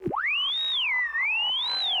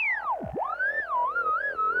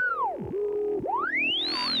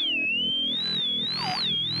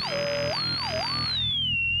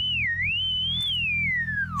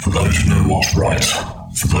what right.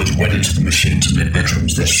 For those wedded to the machines in their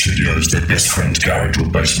bedrooms, their studios, their best friend's garage or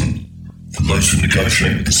basement. For those who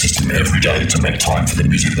negotiate with the system every day to make time for the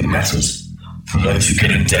music that matters. For those who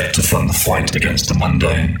get in debt to fund the fight against the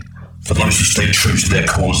mundane. For those who stay true to their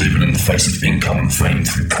cause even in the face of income and fame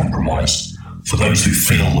through compromise. For those who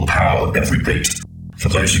feel the power of every beat. For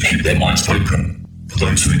those who keep their minds open. For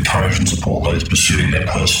those who encourage and support those pursuing their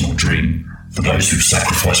personal dream. For those who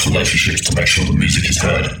sacrifice relationships to make sure the music is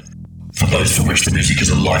heard. For those for which the music is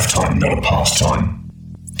a lifetime, not a pastime.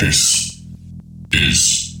 This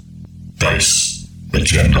is Bass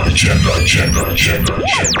Agenda.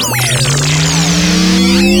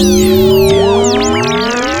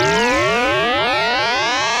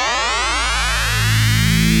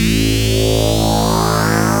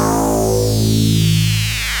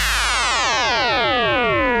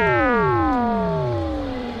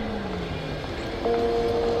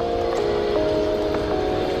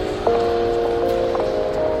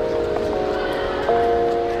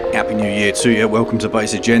 Happy New Year to you. Welcome to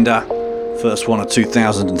Bass Agenda. First one of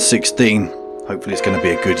 2016. Hopefully it's going to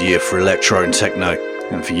be a good year for electro and techno,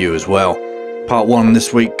 and for you as well. Part one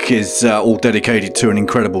this week is all dedicated to an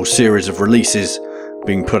incredible series of releases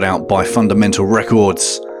being put out by Fundamental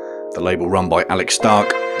Records, the label run by Alex Stark,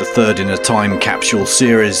 the third in a time capsule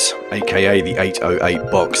series, aka the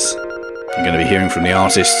 808 box. You're going to be hearing from the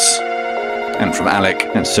artists and from Alec,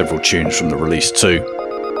 and several tunes from the release too.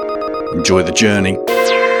 Enjoy the journey.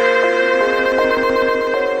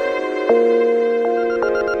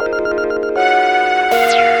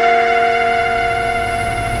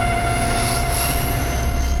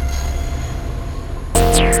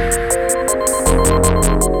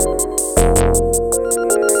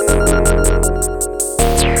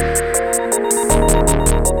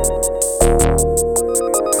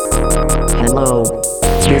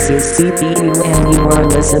 This is CPU and you are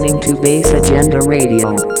listening to Bass Agenda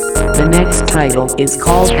Radio. The next title is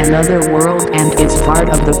called Another World and is part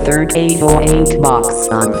of the third 808 box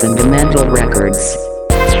on Fundamental Records.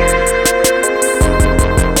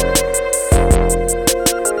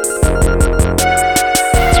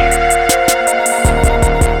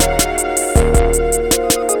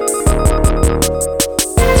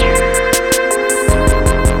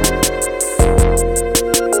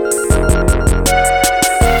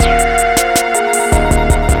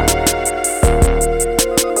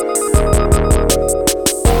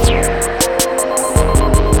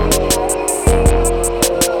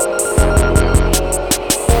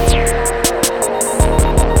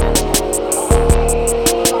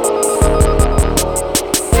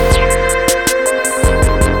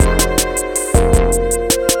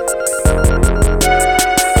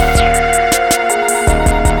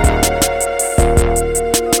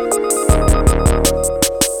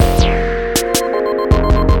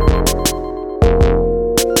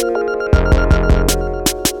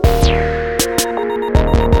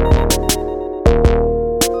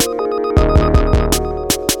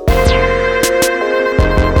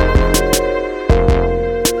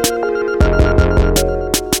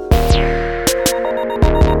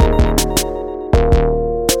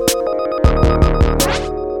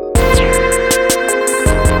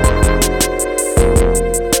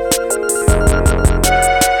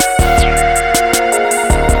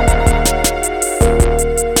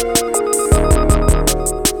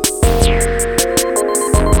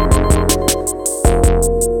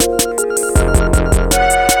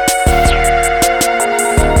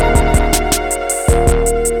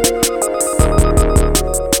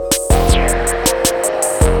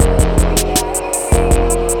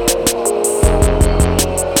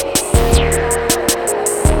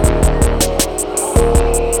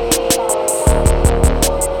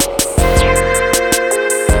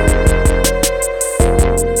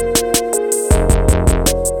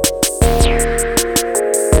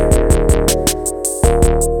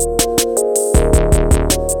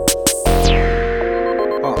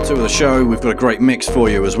 Show, we've got a great mix for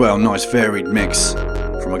you as well, nice varied mix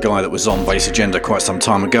from a guy that was on Bass Agenda quite some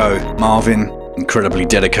time ago, Marvin, incredibly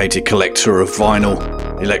dedicated collector of vinyl,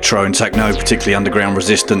 electro and techno, particularly underground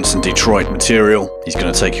resistance and Detroit material. He's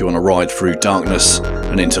going to take you on a ride through darkness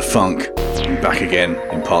and into funk, and back again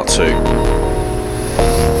in part two.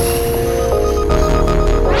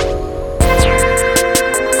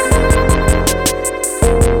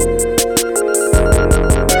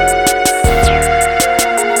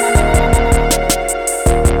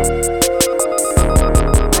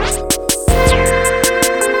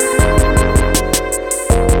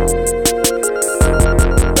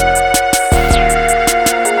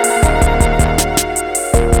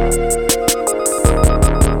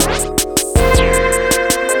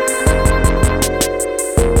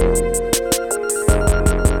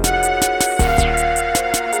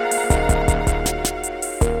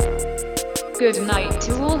 good night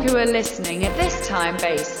to all who are listening at this time.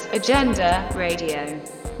 Bass Agenda Radio.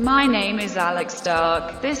 My name is Alex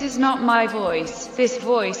Stark. This is not my voice. This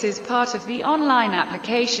voice is part of the online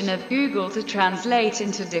application of Google to translate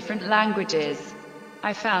into different languages.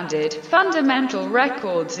 I founded Fundamental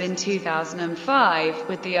Records in 2005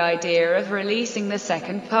 with the idea of releasing the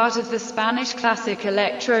second part of the Spanish classic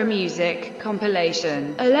electro music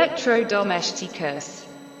compilation, Electrodomésticos.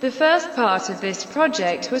 The first part of this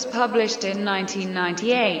project was published in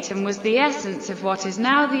 1998 and was the essence of what is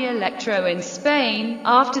now the electro in Spain.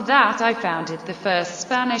 After that, I founded the first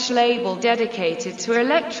Spanish label dedicated to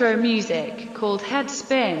electro music, called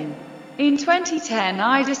Headspin. In 2010,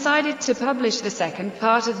 I decided to publish the second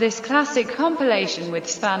part of this classic compilation with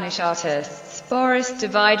Spanish artists Boris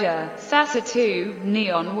Divider, Sasa2,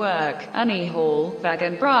 Neon Work, Annie Hall,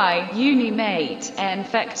 Vagan Bry, Unimate,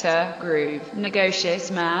 Infector, Groove,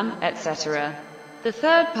 Negocius Man, etc. The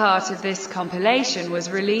third part of this compilation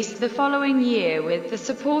was released the following year with the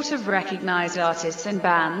support of recognized artists and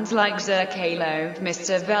bands like Zircalo,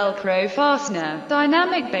 Mr. Velcro Fastener,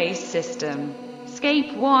 Dynamic Bass System,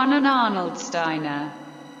 Scape One and Arnold Steiner.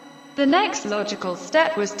 The next logical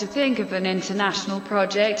step was to think of an international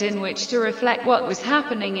project in which to reflect what was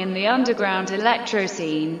happening in the underground electro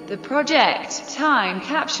scene. The project, Time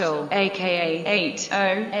Capsule, aka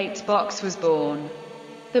 808 Box, was born.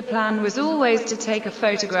 The plan was always to take a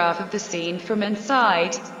photograph of the scene from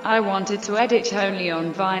inside. I wanted to edit only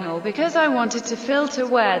on vinyl because I wanted to filter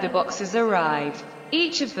where the boxes arrive.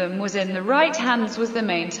 Each of them was in the right hands was the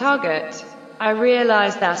main target. I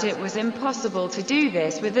realized that it was impossible to do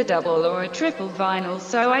this with a double or a triple vinyl,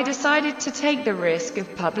 so I decided to take the risk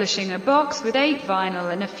of publishing a box with 8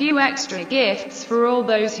 vinyl and a few extra gifts for all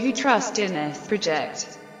those who trust in this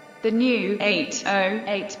project. The new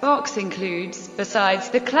 808 box includes,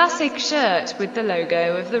 besides the classic shirt with the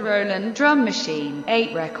logo of the Roland drum machine,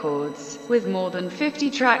 8 records, with more than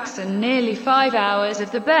 50 tracks and nearly 5 hours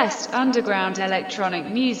of the best underground electronic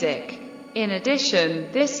music. In addition,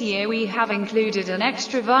 this year we have included an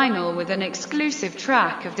extra vinyl with an exclusive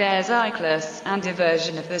track of Der Zyklus, and a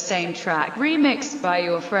version of the same track remixed by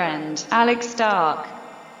your friend, Alex Stark.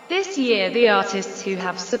 This year the artists who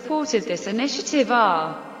have supported this initiative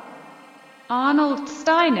are Arnold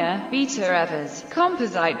Steiner, Beta Evers,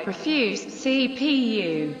 Composite Profuse,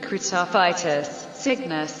 CPU, Critophytus,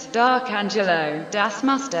 Cygnus, Dark Angelo, Das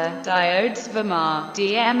Muster, Diodes Vermar,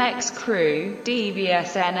 DMX Crew,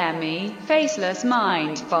 DBS Enemy, Faceless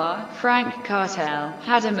Mind, Bar, Frank Cartel,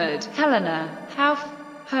 Hadamard, Helena, Hauf,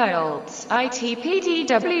 Herolds,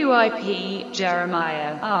 ITPDWIP,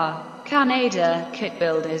 Jeremiah, R. Canada, Kit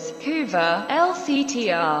Builders, Hoover,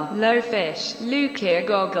 LCTR, Lowfish, Lukia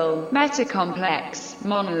Goggle, Metacomplex,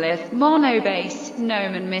 Monolith, Monobase,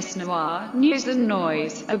 Noman Miss Noir, News and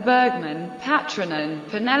Noise, A Bergman, Patronon,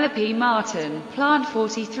 Penelope Martin, Plant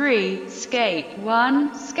 43, Scape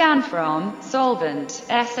 1, Scan From, Solvent,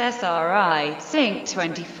 SSRI, Sync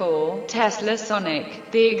 24, Tesla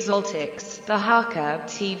Sonic, The Exaltics, The Haka,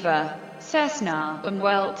 Tiva, Cessna, and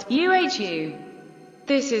Welt, UHU.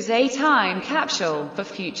 This is a time capsule for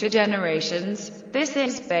future generations. This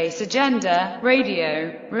is Bass Agenda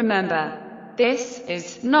Radio. Remember, this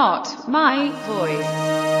is not my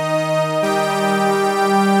voice.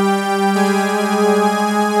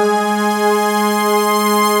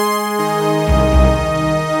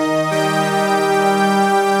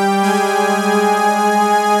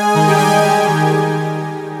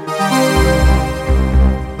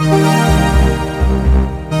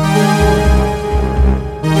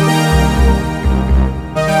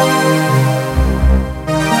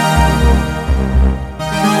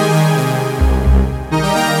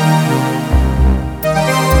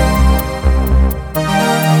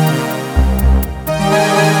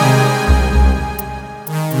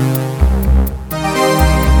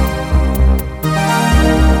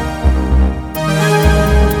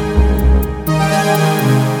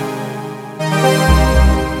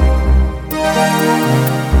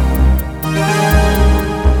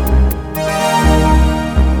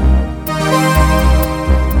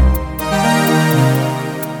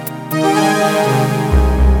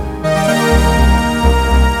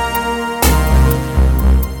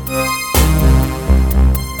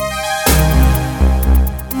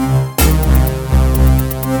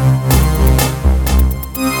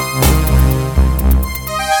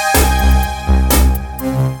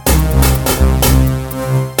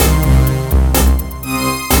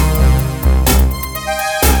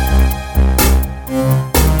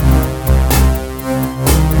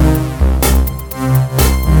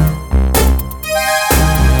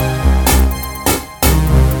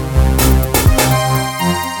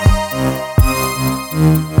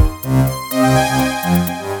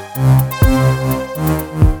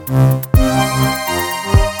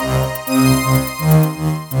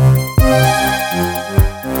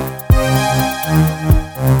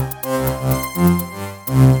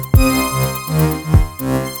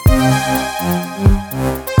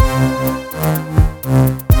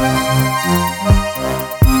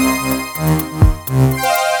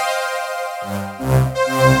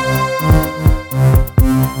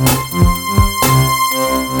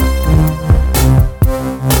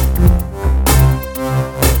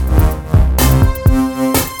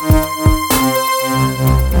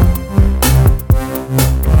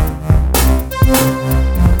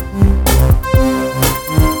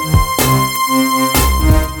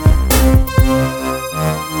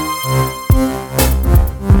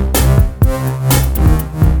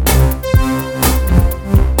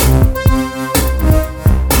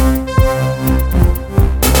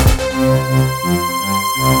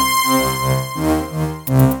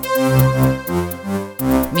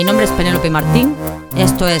 Martín,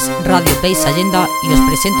 esto es Radio Bass Agenda y os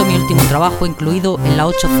presento mi último trabajo incluido en la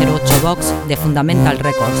 808 Box de Fundamental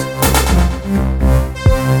Records.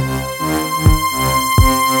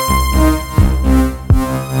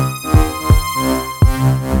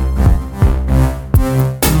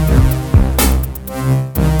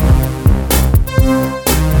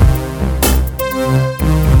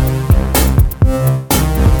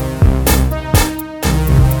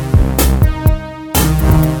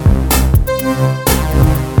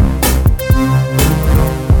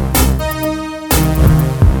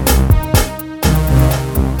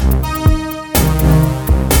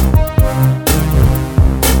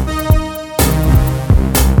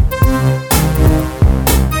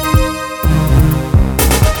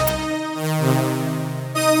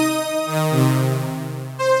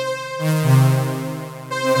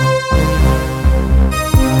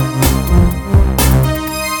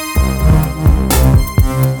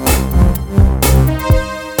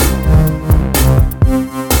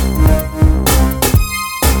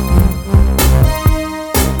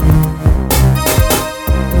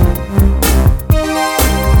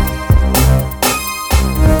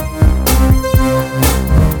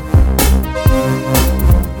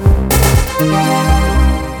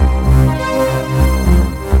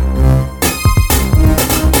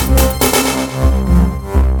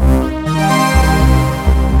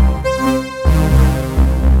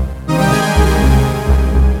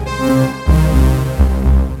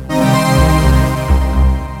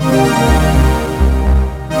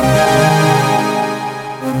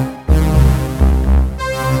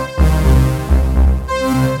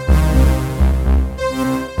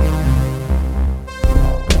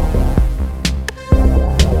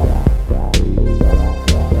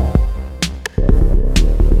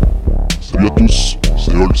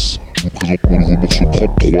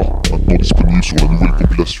 Maintenant disponible sur la nouvelle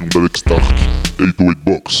compilation d'Alex Stark, 808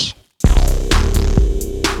 Box.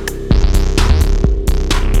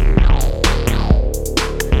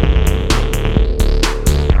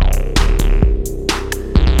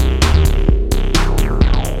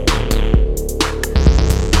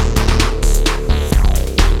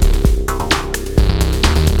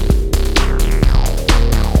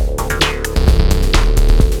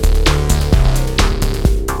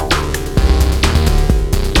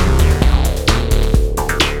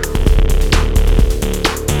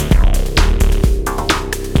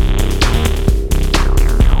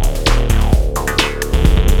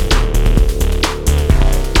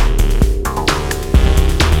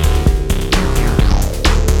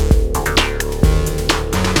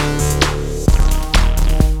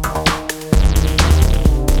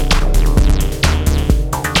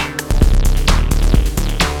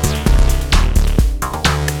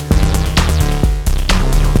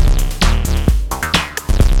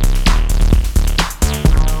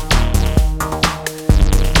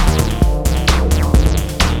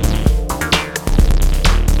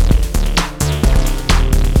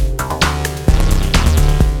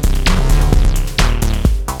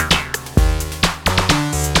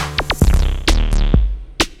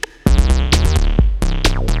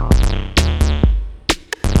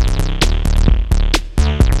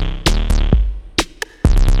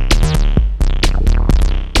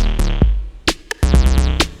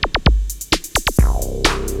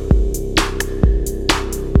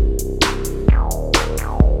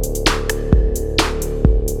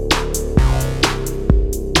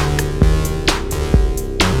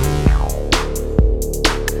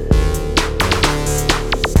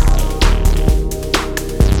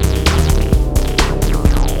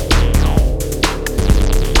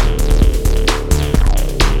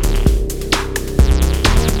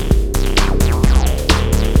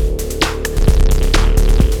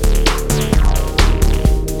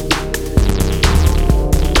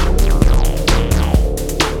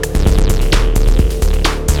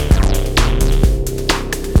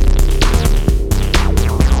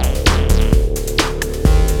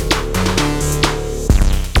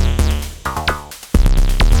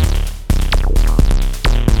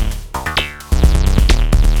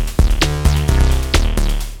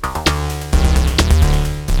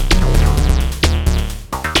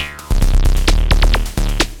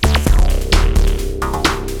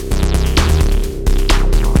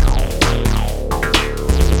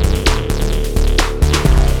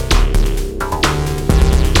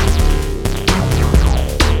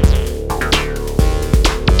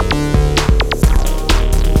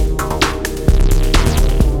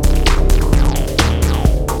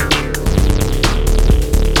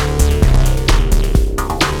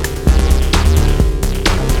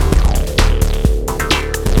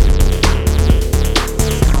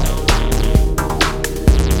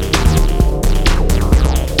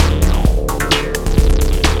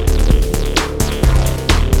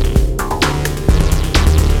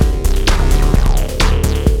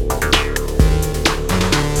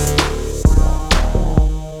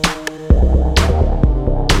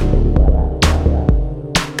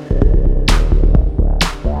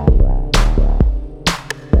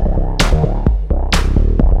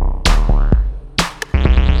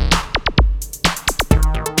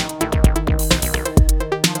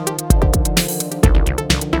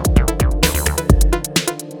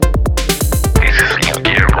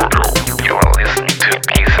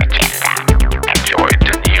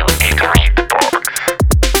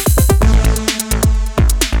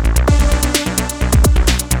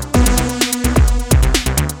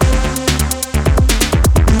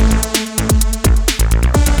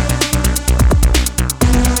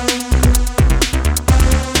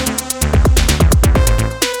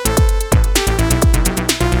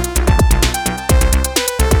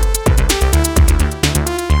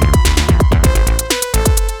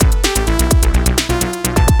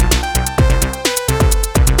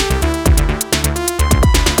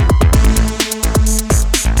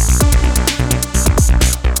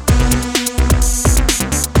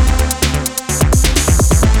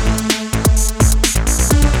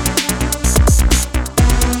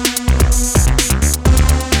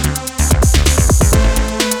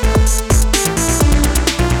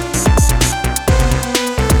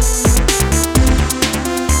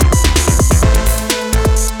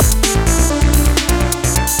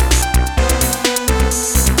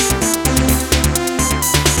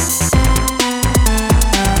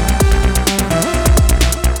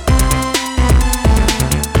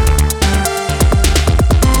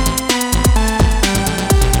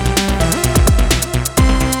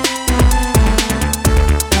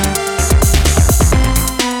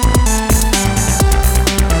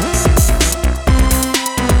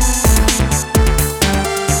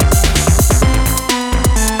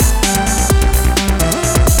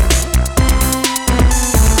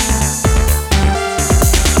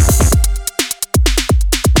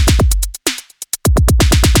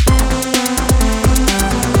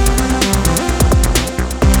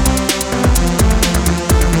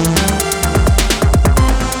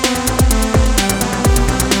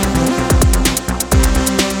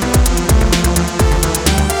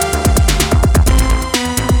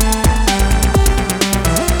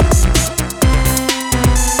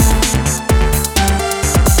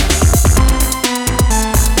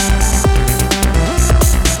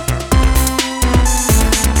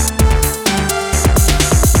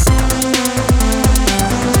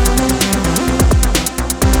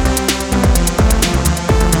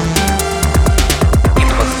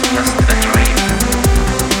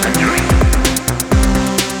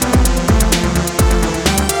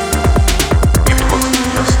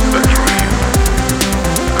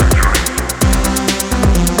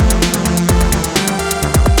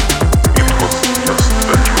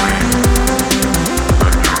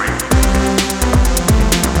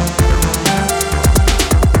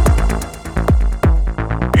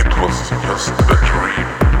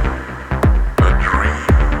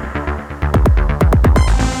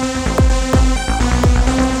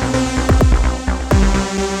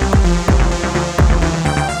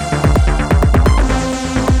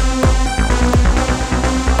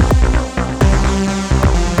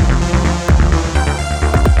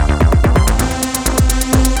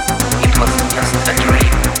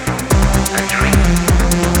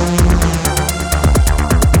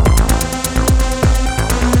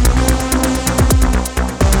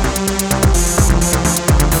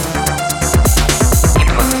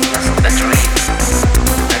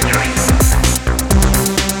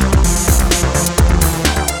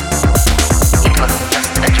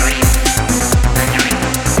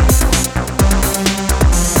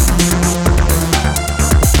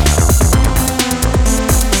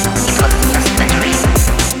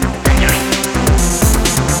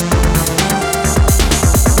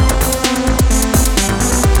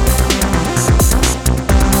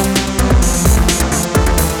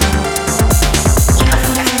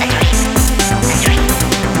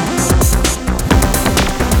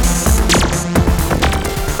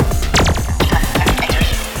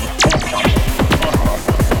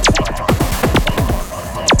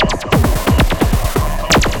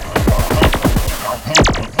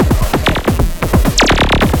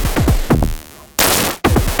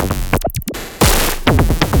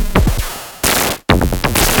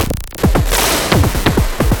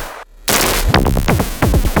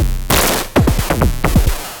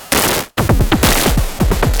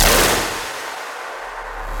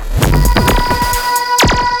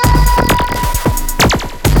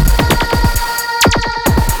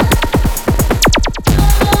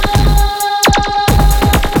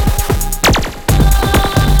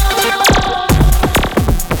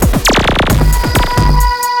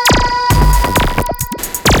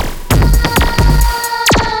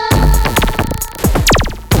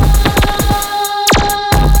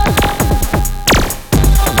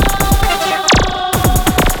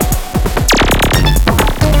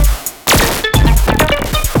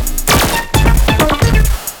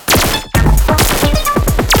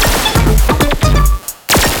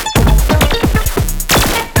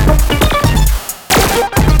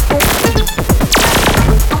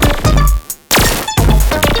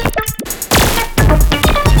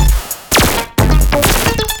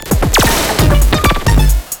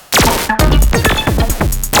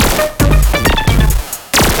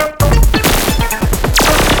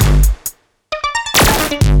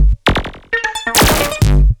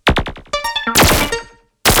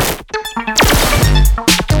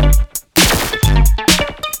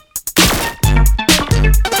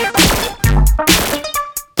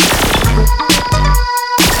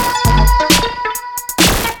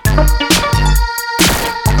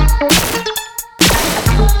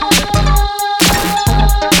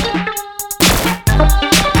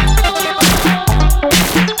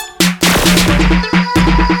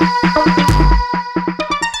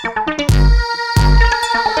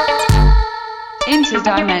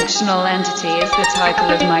 dimensional entity is the title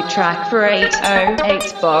of my track for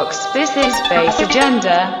 808 Box. This is Bass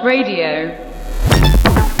Agenda Radio.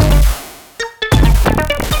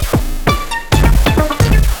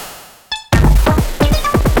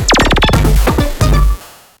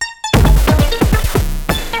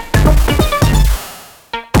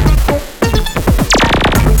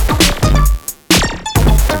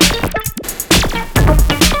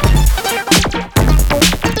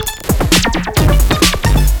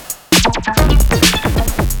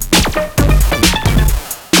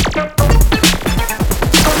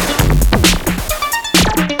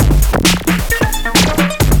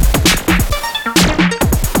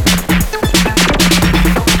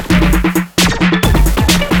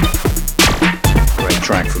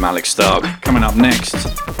 Alex Stark. Coming up next,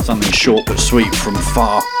 something short but sweet from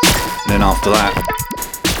Far. And then after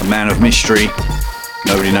that, a man of mystery.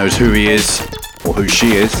 Nobody knows who he is or who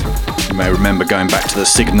she is. You may remember going back to the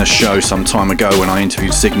Cygnus show some time ago when I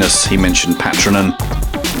interviewed Cygnus. He mentioned Patronen.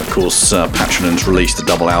 And of course, Patronen's released a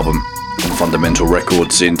double album on Fundamental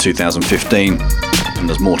Records in 2015. And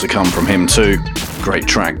there's more to come from him too. Great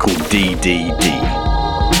track called DDD.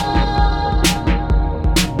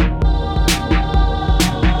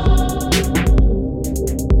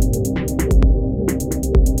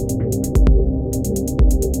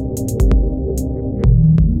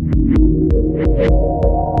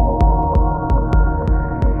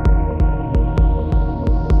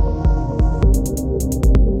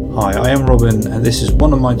 Hi, I am Robin, and this is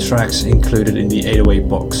one of my tracks included in the 808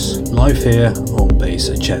 box, live here on Bass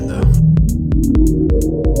Agenda.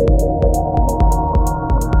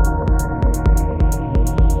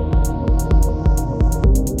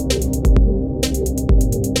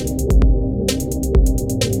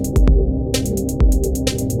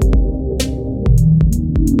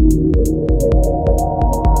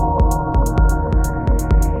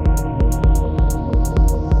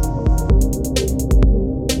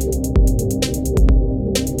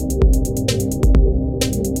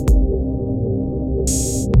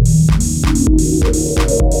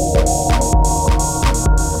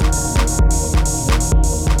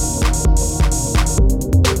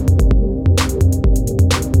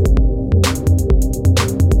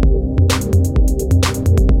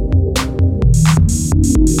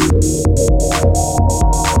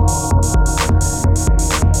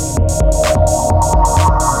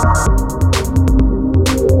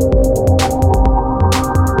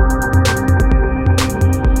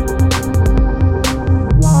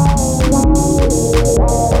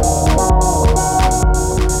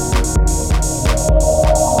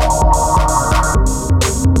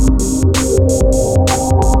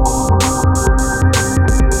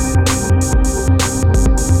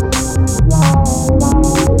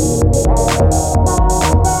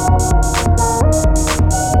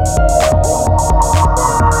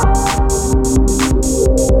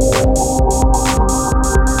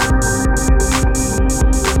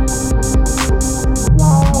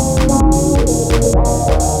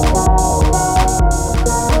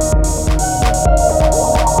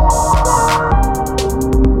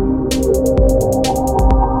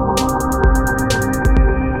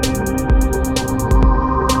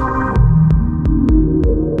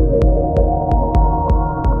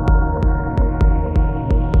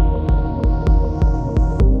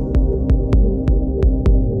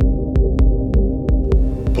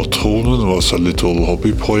 was a little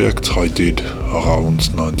hobby project I did around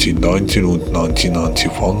 1990 and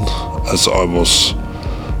 1991 as I was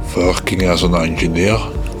working as an engineer.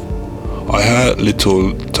 I had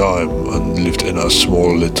little time and lived in a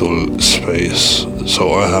small little space,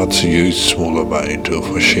 so I had to use small amount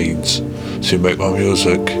of machines to make my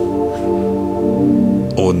music.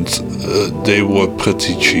 And they were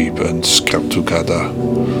pretty cheap and kept together.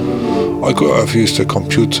 I could have used a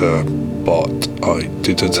computer, but I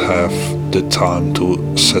didn't have the time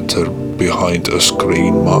to sit behind a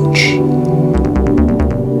screen much.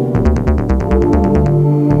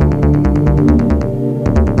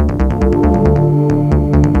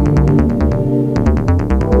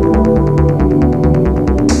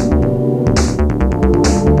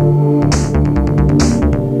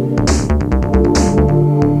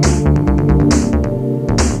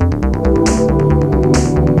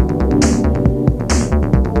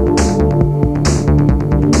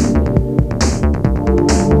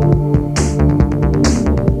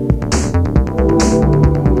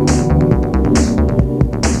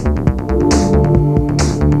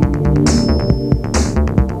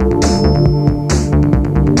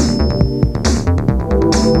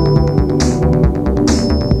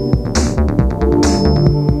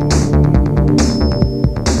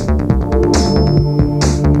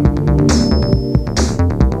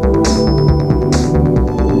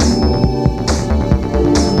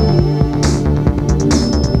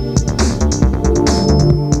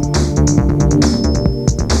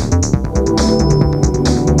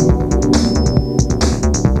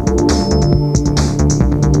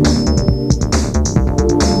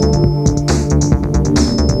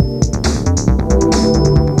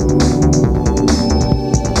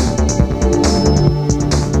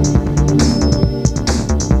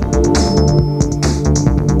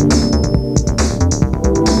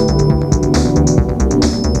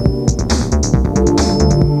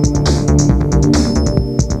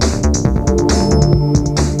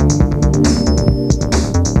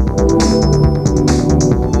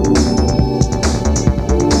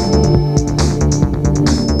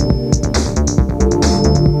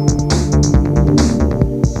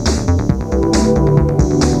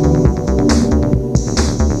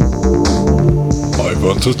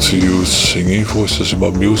 wanted to use singing voices in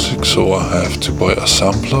my music, so I have to buy a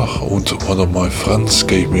sampler, and one of my friends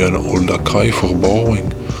gave me an old Akai for borrowing.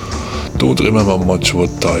 Don't remember much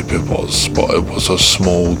what type it was, but it was a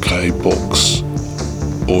small grey box,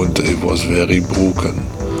 and it was very broken.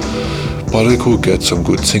 But I could get some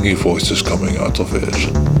good singing voices coming out of it.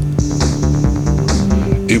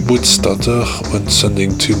 It would stutter when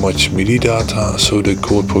sending too much MIDI data, so the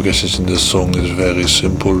chord progressions in the song is very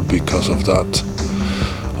simple because of that.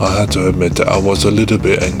 I had to admit that I was a little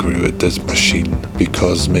bit angry with this machine,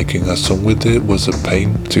 because making a song with it was a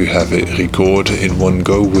pain to have it record in one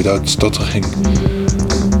go without stuttering.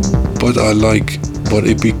 But I like what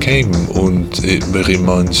it became, and it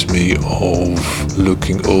reminds me of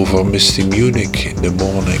looking over misty Munich in the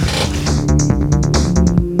morning.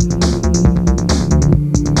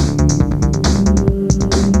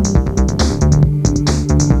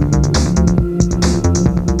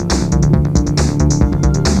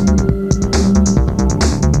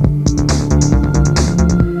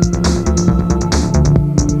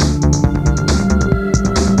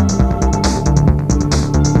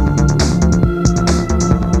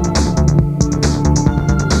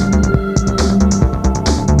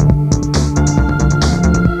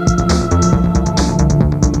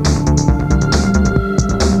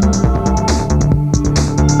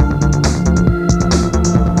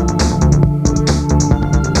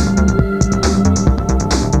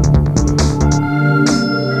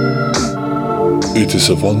 It is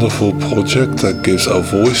a wonderful project that gives a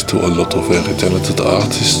voice to a lot of very talented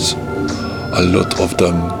artists. A lot of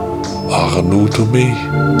them are new to me.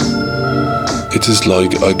 It is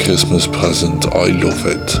like a Christmas present. I love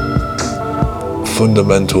it.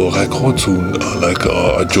 Fundamental Records are like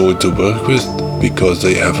a joy to work with, because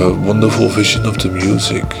they have a wonderful vision of the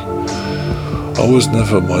music. I was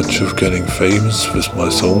never much of getting famous with my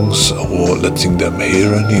songs or letting them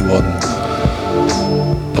hear anyone.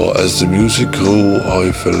 But as the music grew,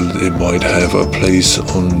 I felt it might have a place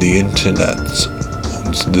on the internet.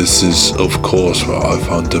 And this is, of course, where I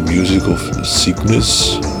found the music of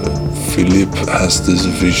Cygnus. Philip has this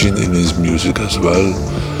vision in his music as well,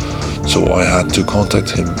 so I had to contact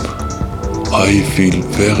him. I feel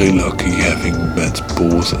very lucky having met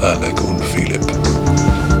both Alec and Philip.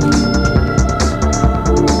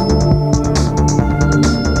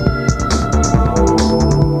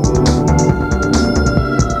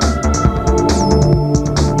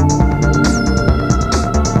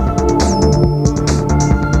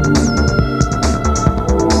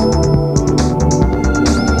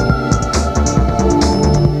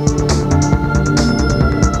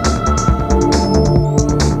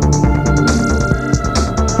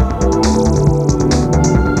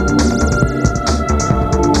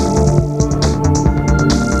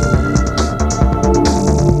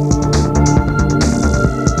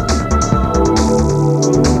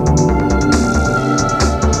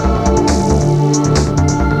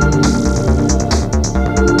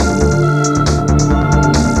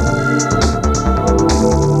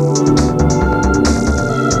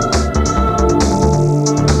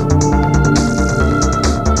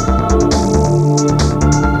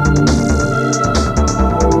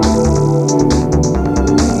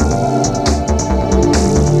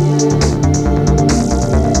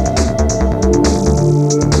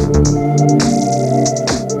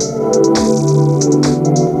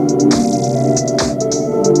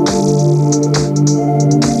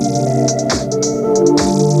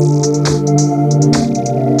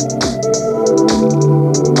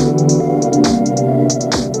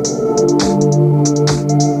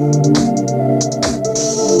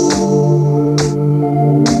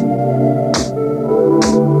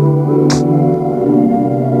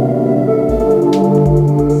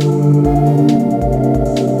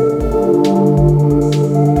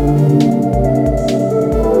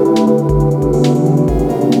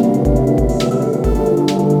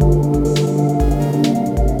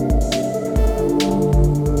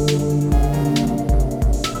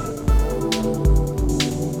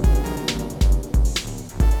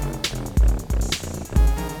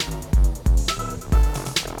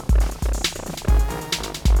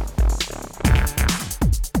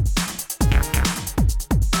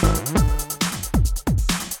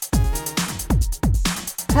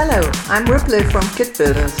 Hello, I'm Ripley from Kit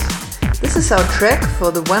Builders. This is our track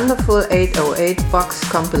for the wonderful 808 box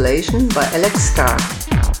compilation by Alex Stark.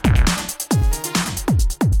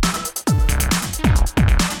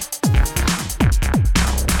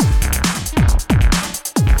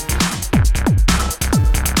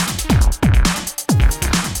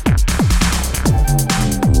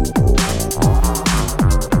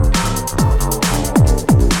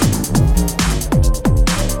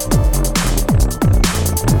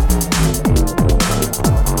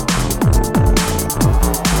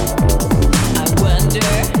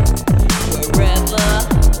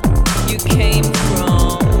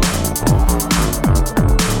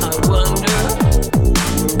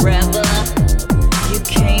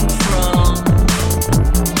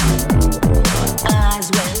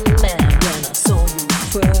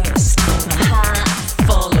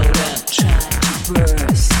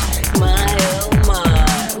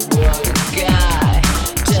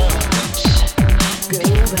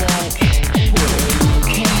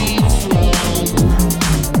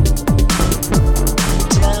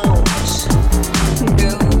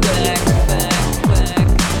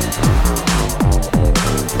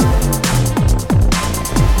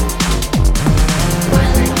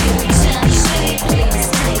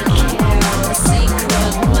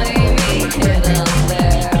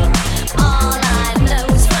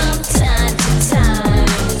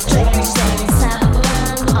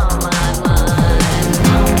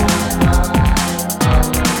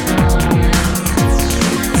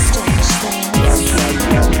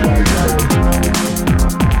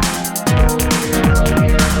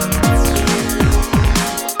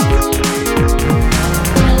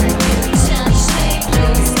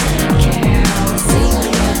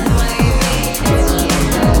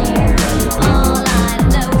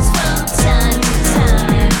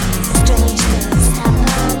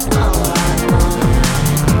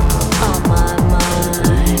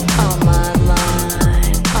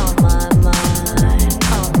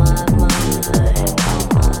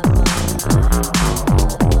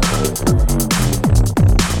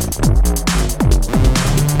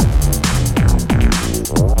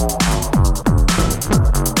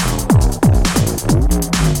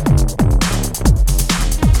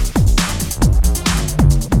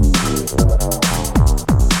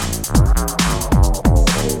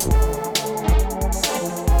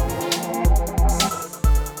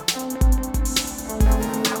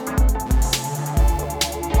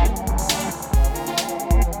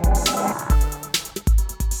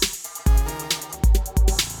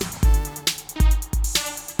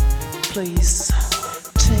 please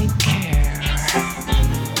take care.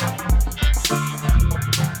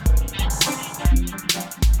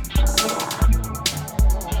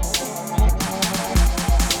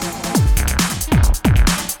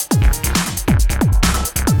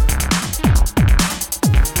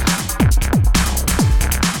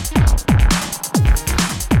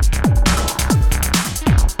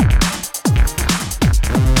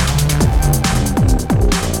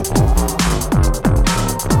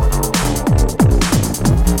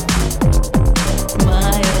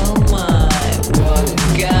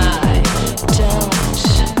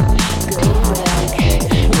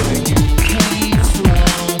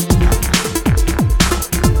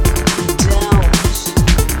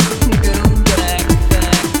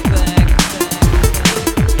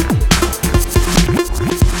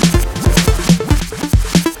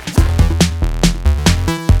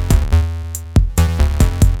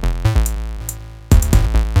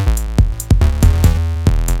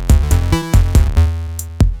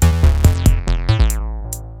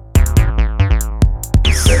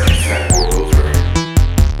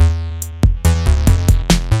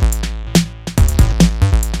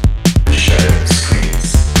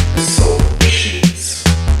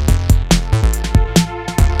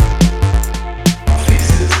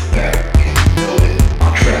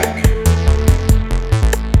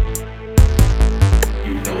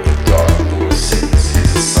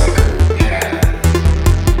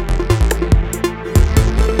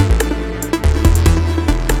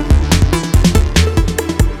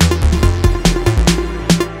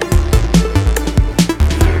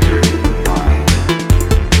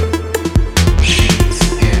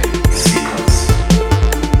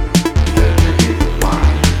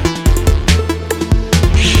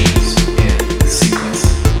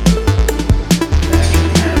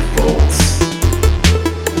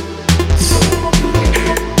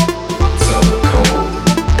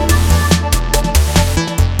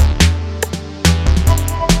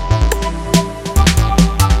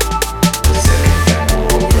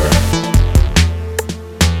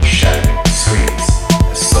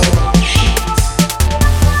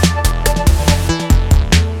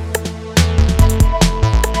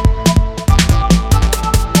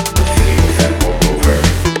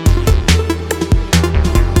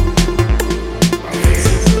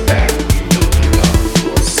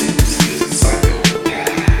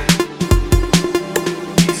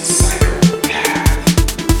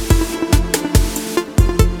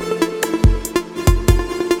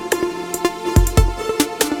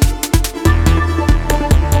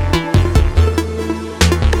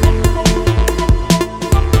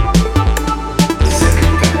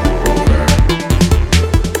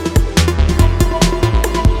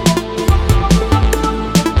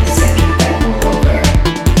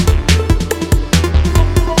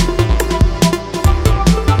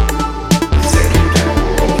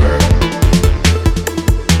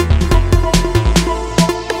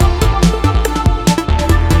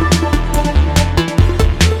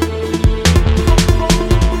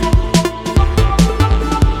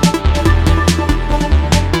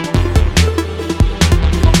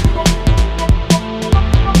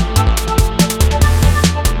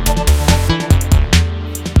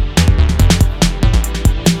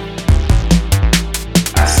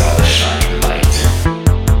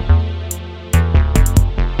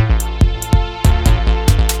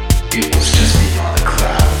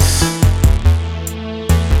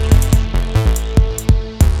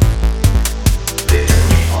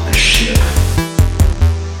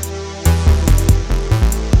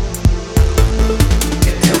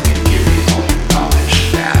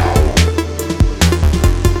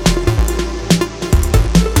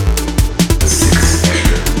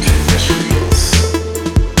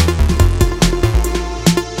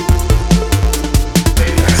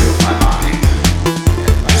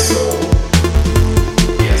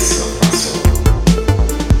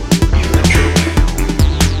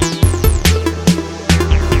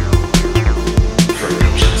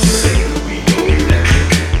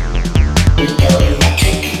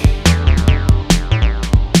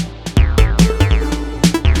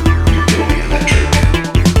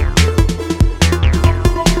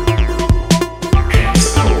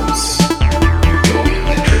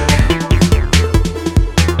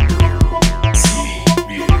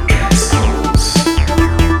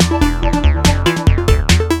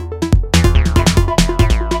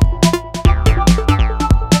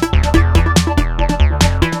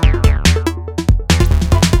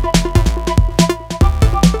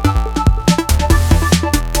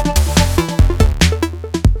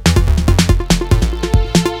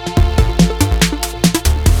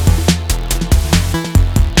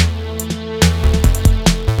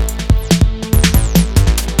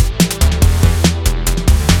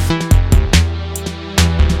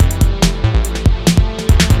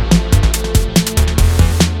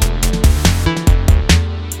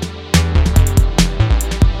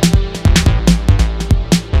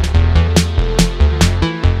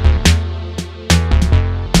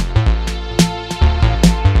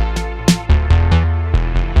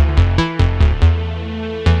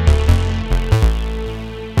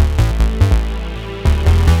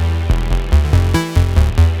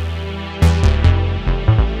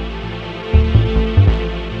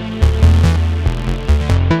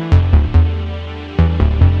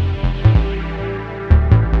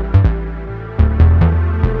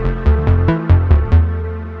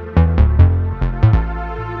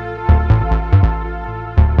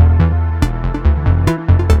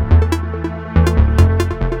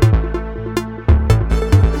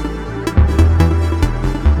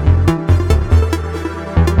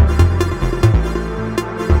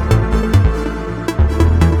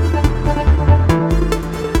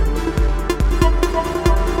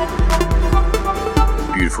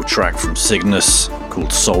 from Cygnus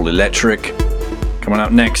called Soul Electric. Coming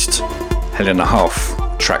up next, Helena Huff,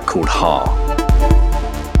 a track called Ha.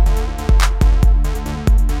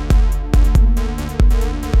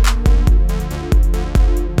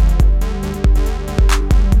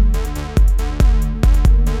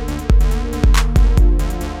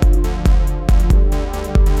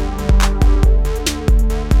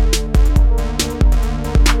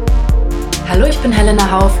 Hallo, ich bin Helena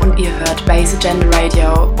Huff und ihr hört Bass Agenda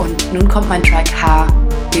Radio und nun kommt mein Track Ha.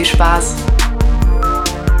 Viel Spaß!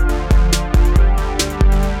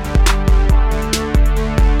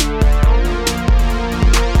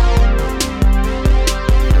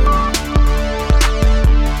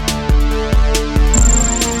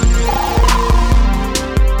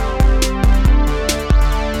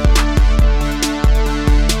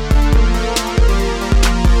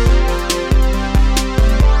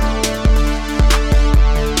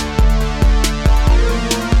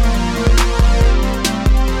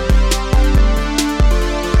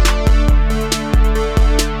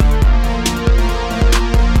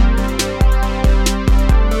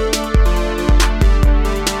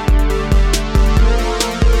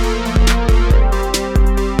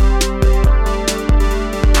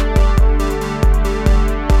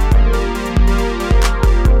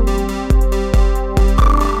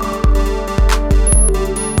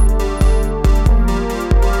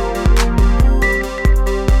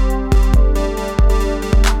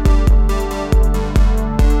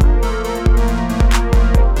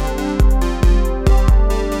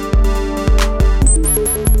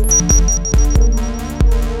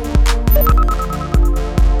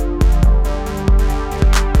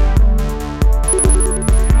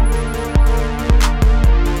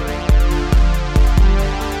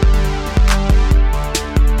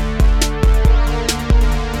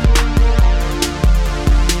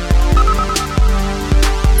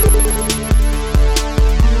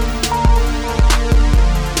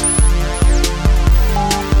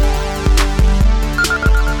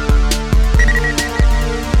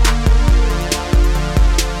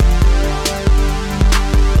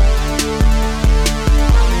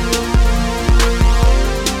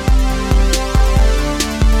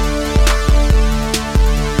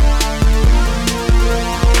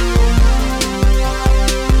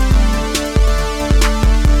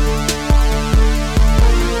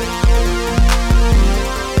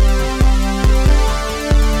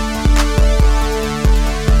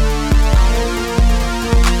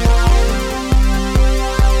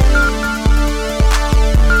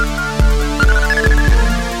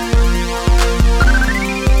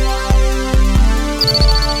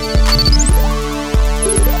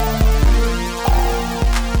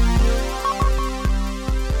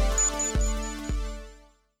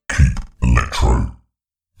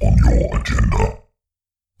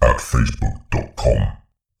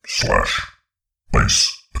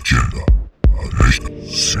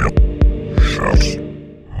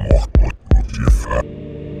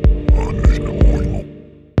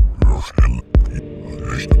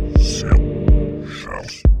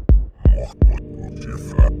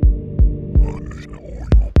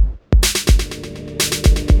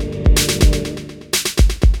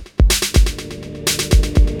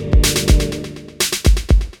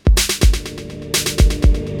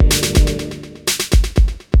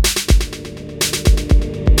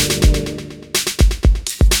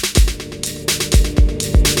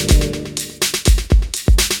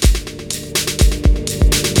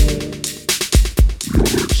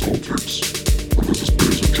 Celtics, and this is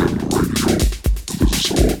Bass Agenda Radio, and this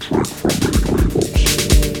is all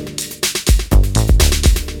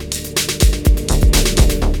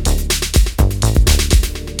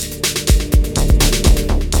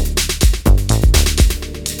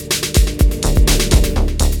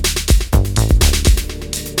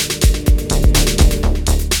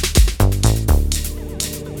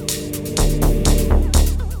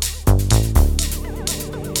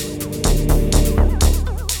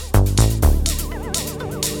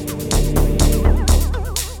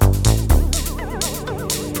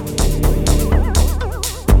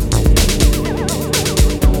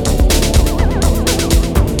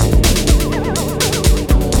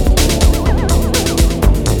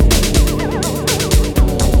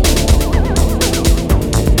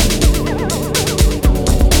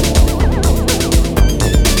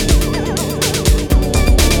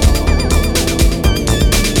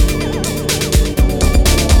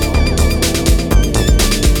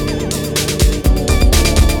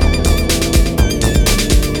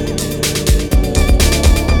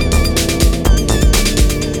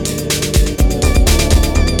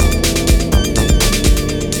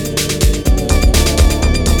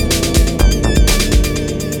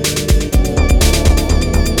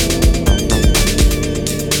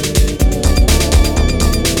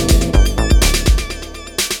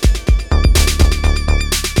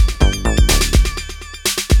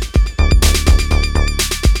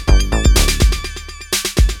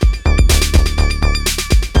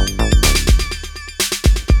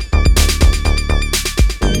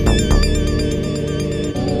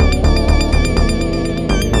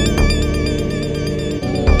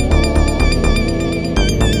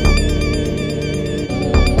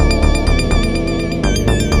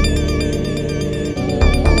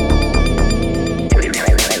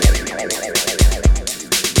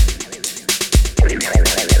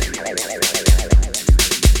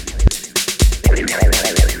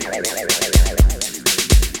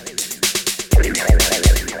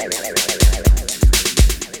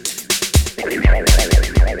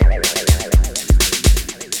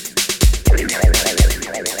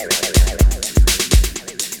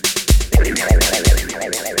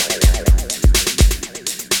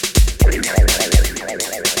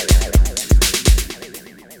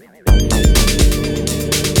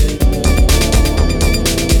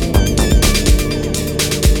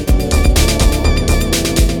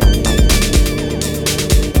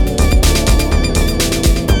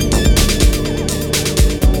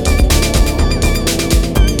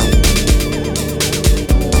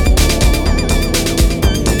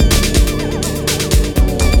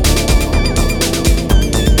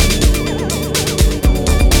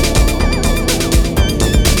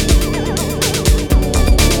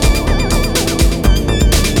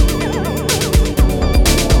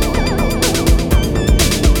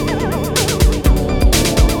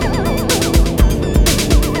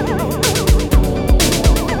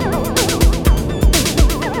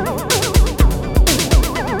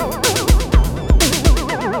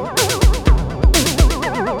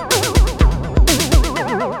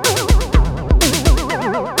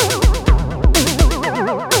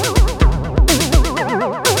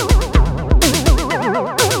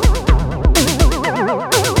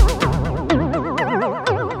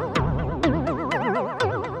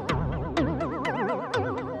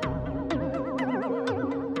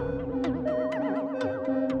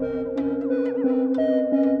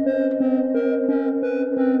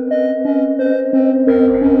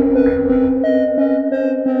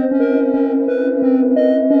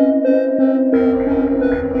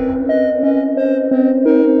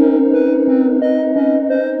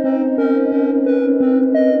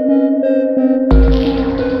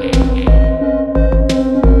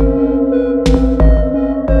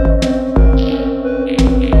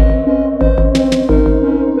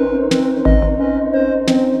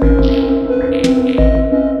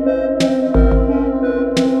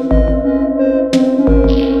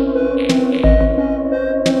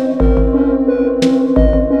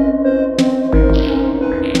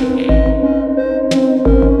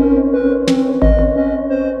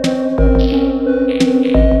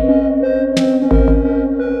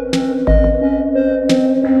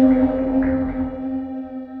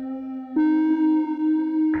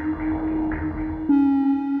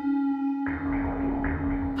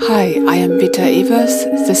Hi, I am Vita Evers.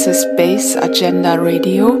 This is Bass Agenda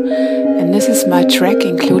Radio, and this is my track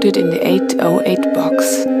included in the 808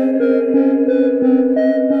 box.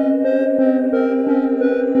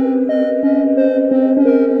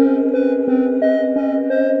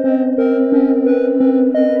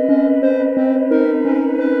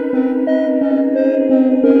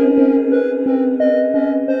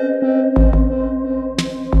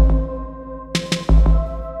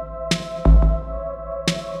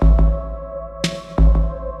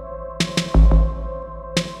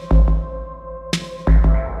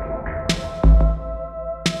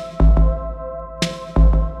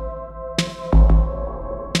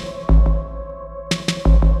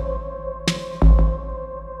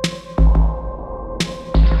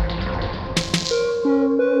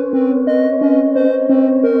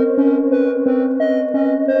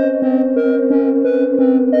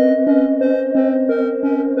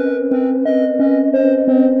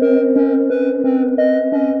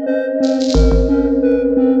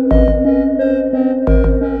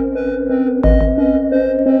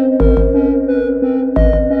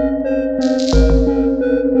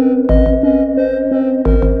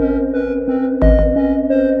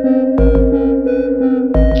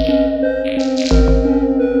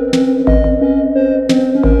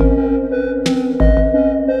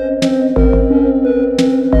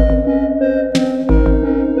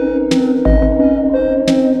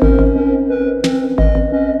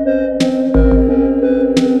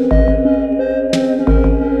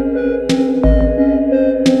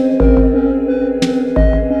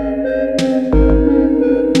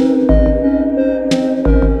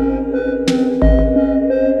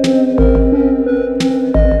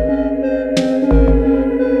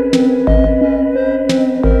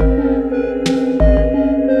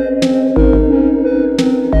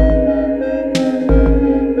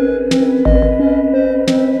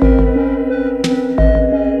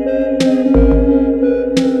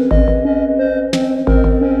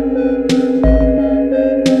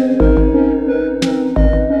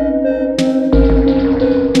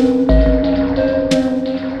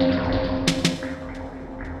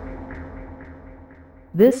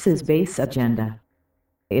 This is Bass Agenda.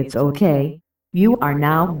 It's okay. You are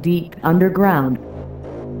now deep underground.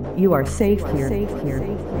 You are safe here.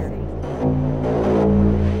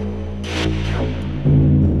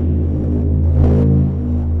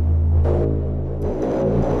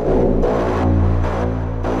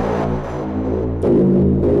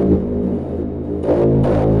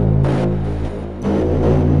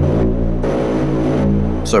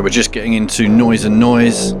 So we're just getting into Noise and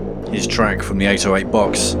Noise, his track from the 808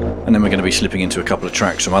 box, and then we're going to be slipping into a couple of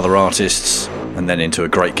tracks from other artists, and then into a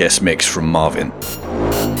great guest mix from Marvin.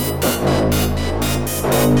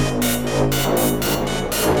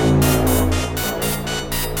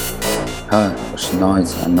 Hi， 我是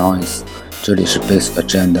Noise and Noise， 这里是 Bass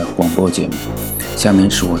Agenda 广播节目，下面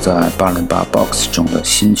是我在808 Box 中的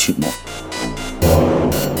新曲目。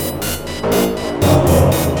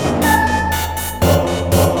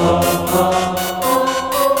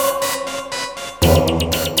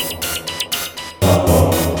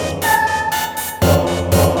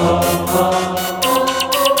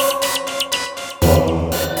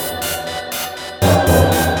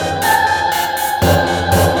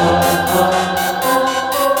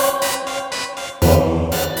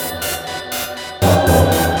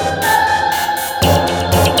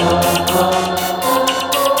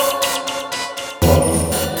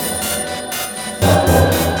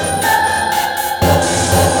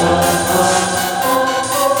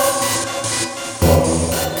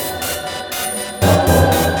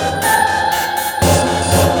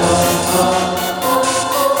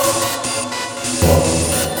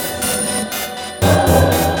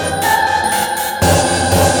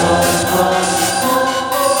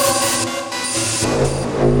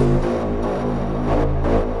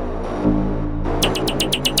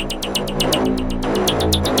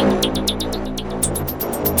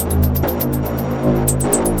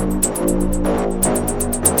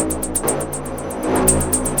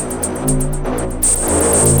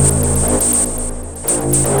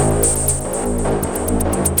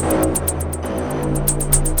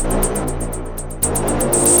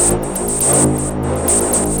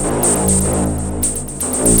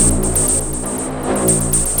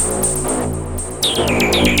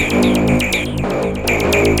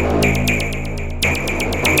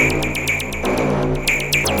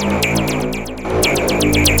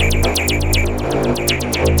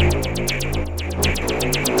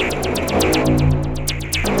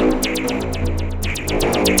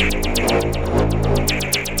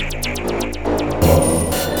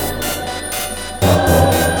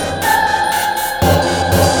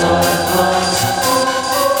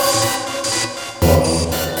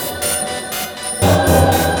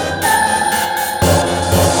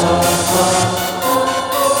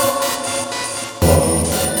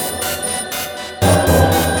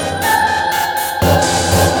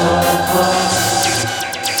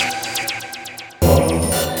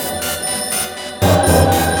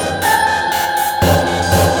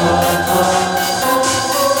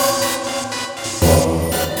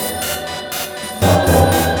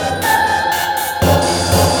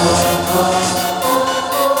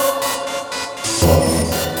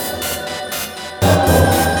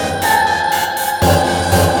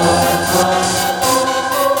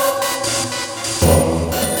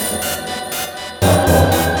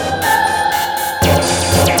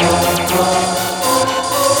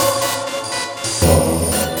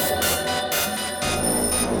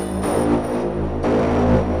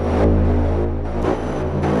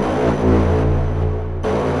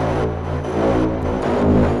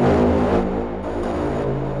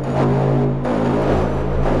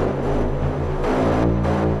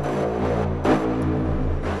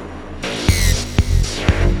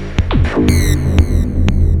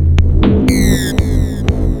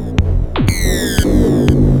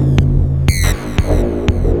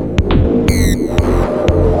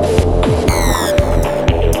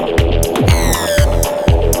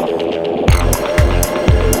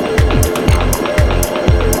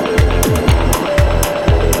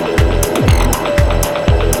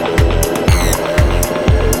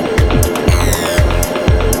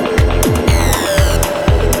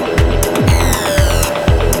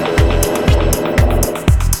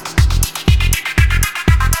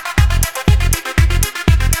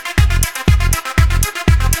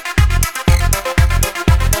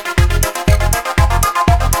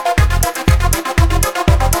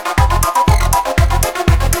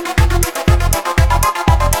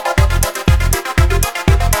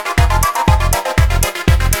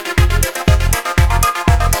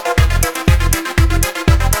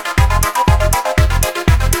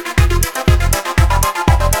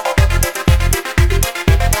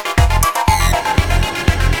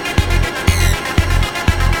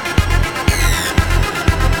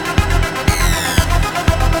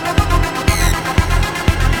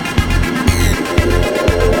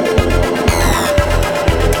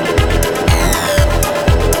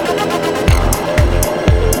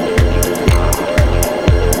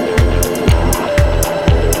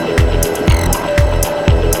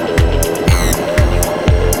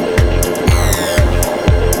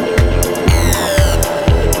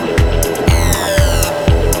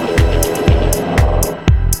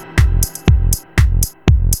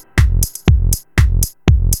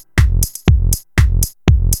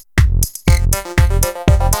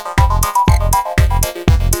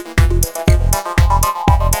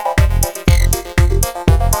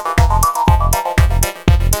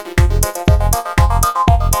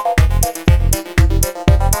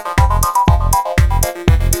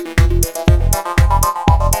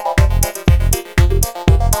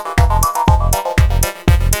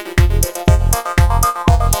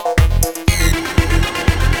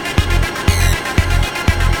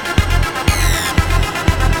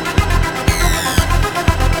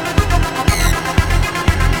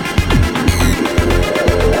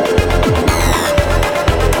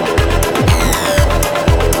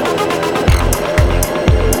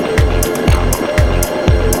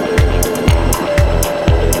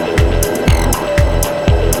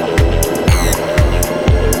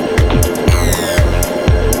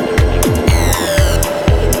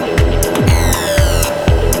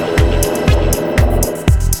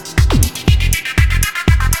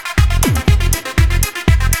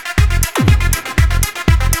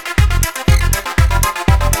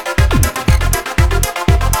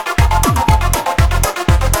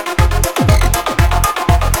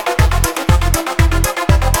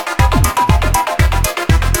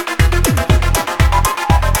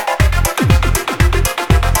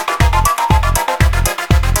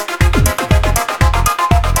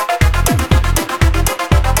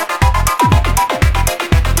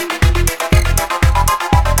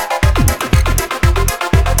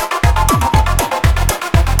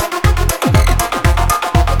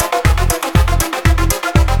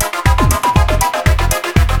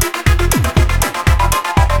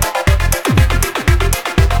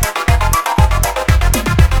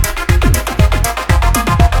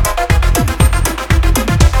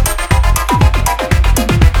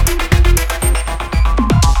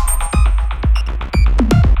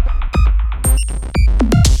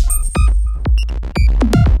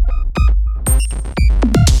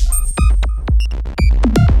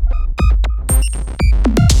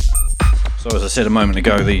said a moment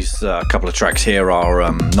ago, these couple of tracks here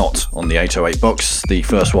are not on the 808 box. The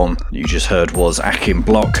first one you just heard was Akim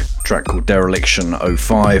Block, a track called Dereliction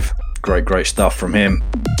 05. Great stuff from him.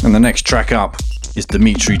 And the next track up is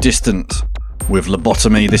Dimitri Distant with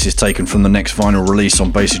Lobotomy. This is taken from the next vinyl release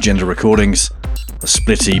on Bass Agenda Recordings, a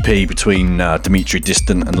split EP between Dimitri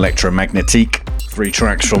Distant and Electromagnetique. 3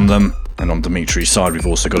 tracks from them. And on Dimitri's side, we've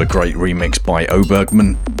also got a great remix by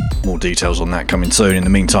Obergman. More details on that coming soon. In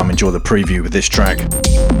the meantime, enjoy the preview with this track.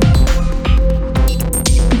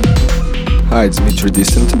 Hi, it's Dimitri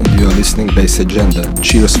Distant, and you are listening Bass Agenda.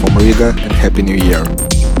 Cheers from Riga and Happy New Year.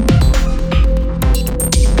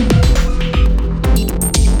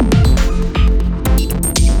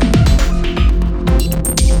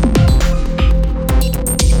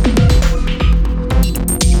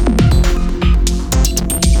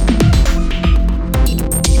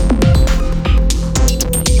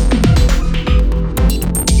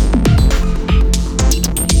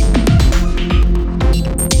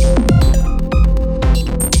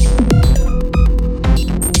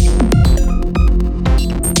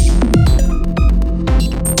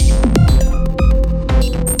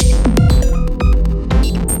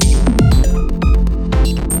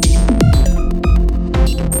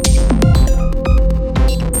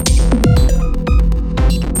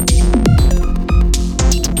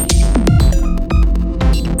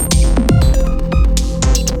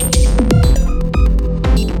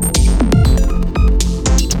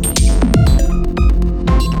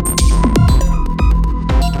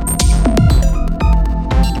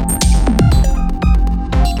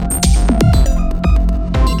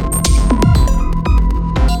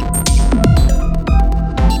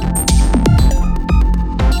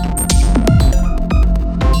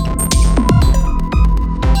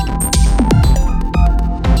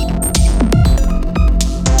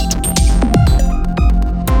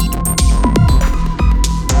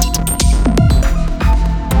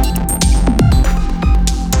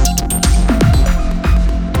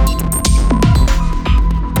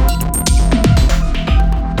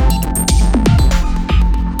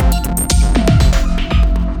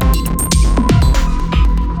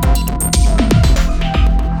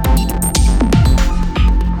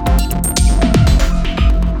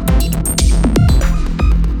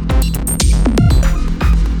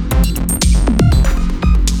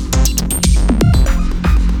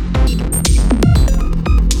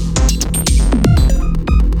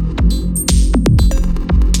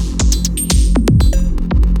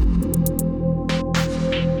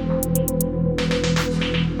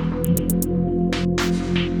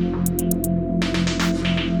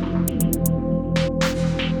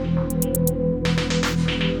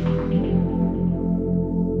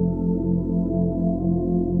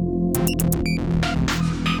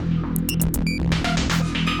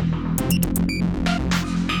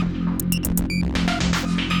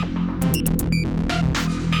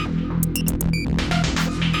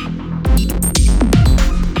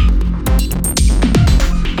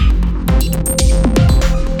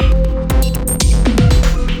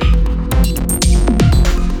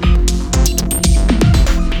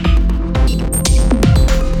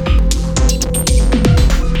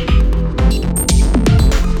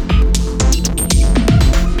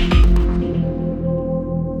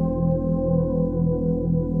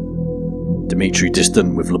 Dimitri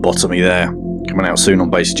Distant with Lobotomy there. Coming out soon on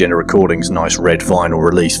Bass Agenda Recordings. Nice red vinyl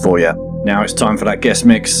release for you. Now it's time for that guest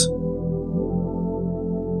mix.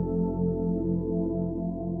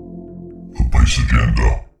 The Bass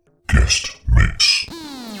Agenda guest mix.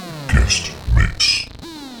 Guest mix.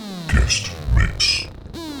 Guest mix.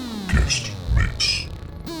 Guest mix.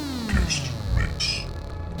 Guest mix.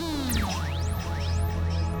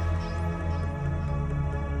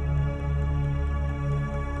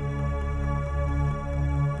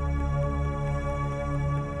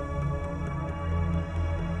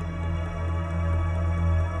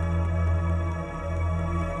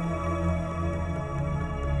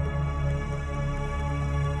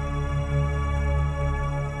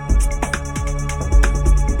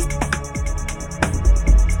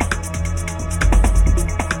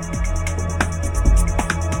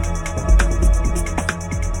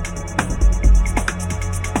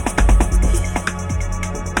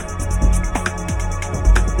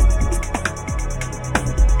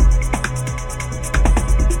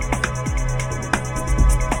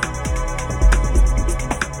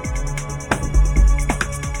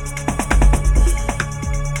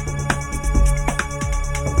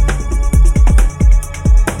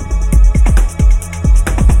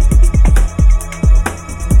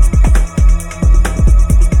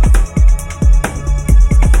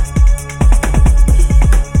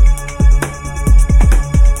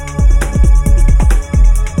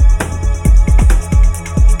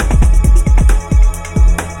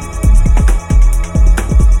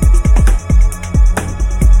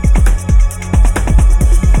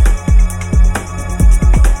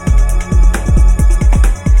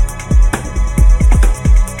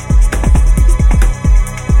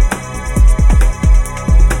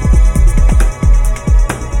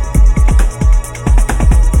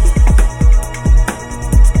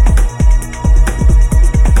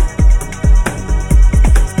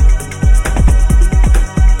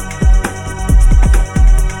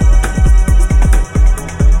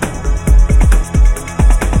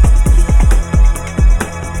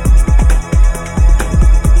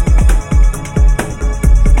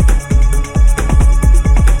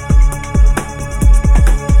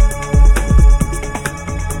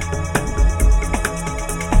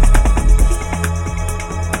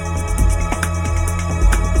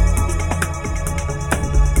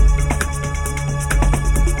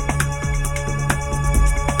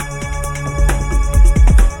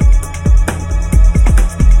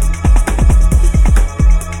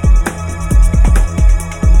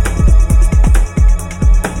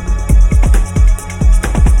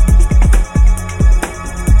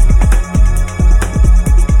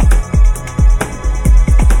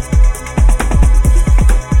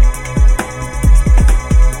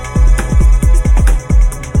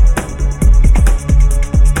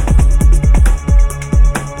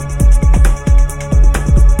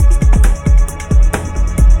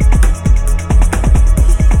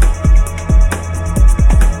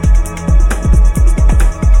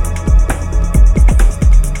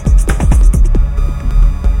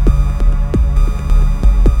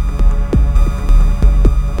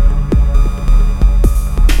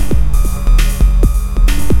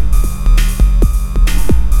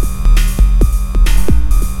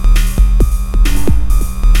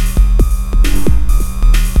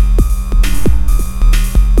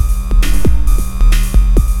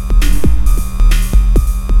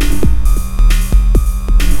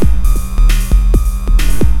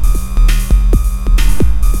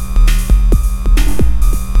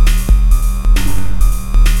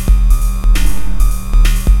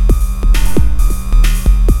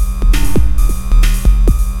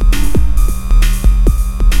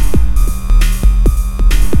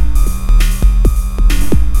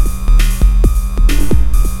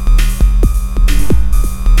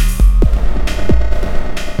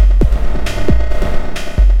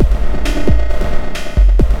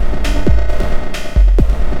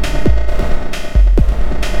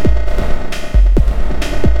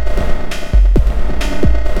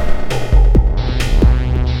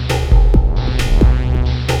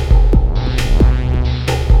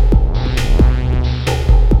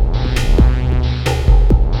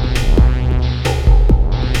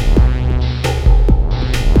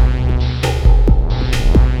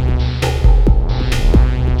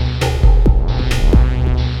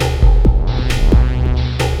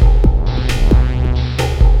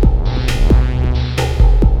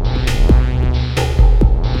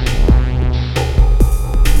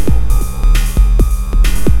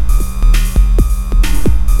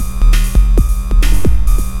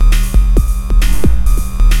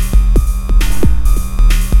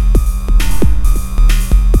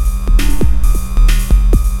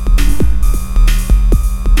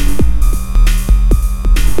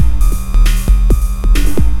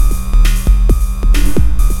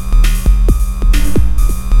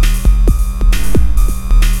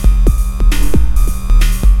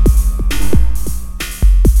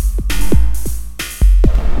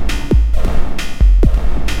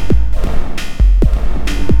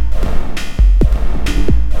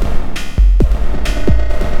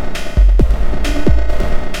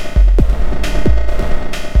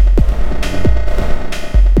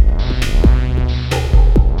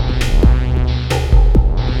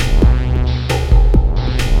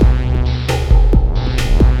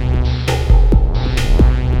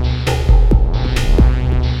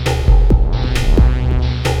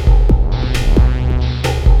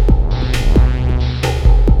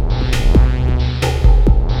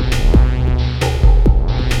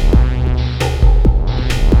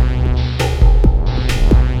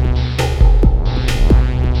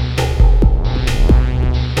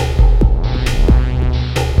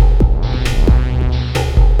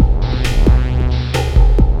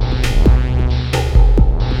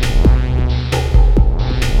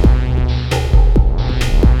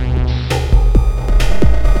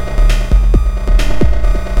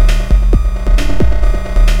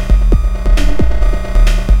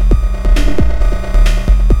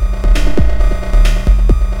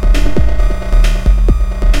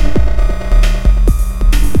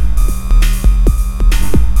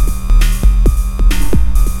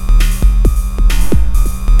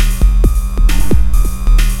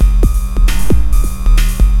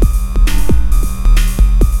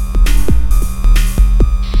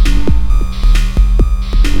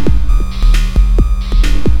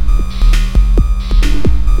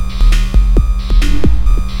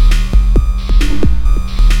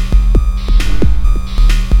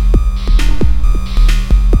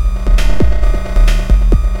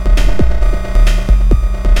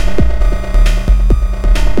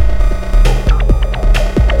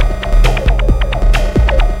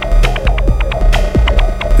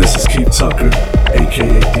 Tucker,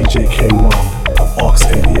 aka DJ K1 of Aux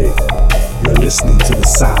 88. You're listening to the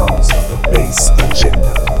sounds of the Bass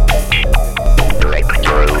Agenda.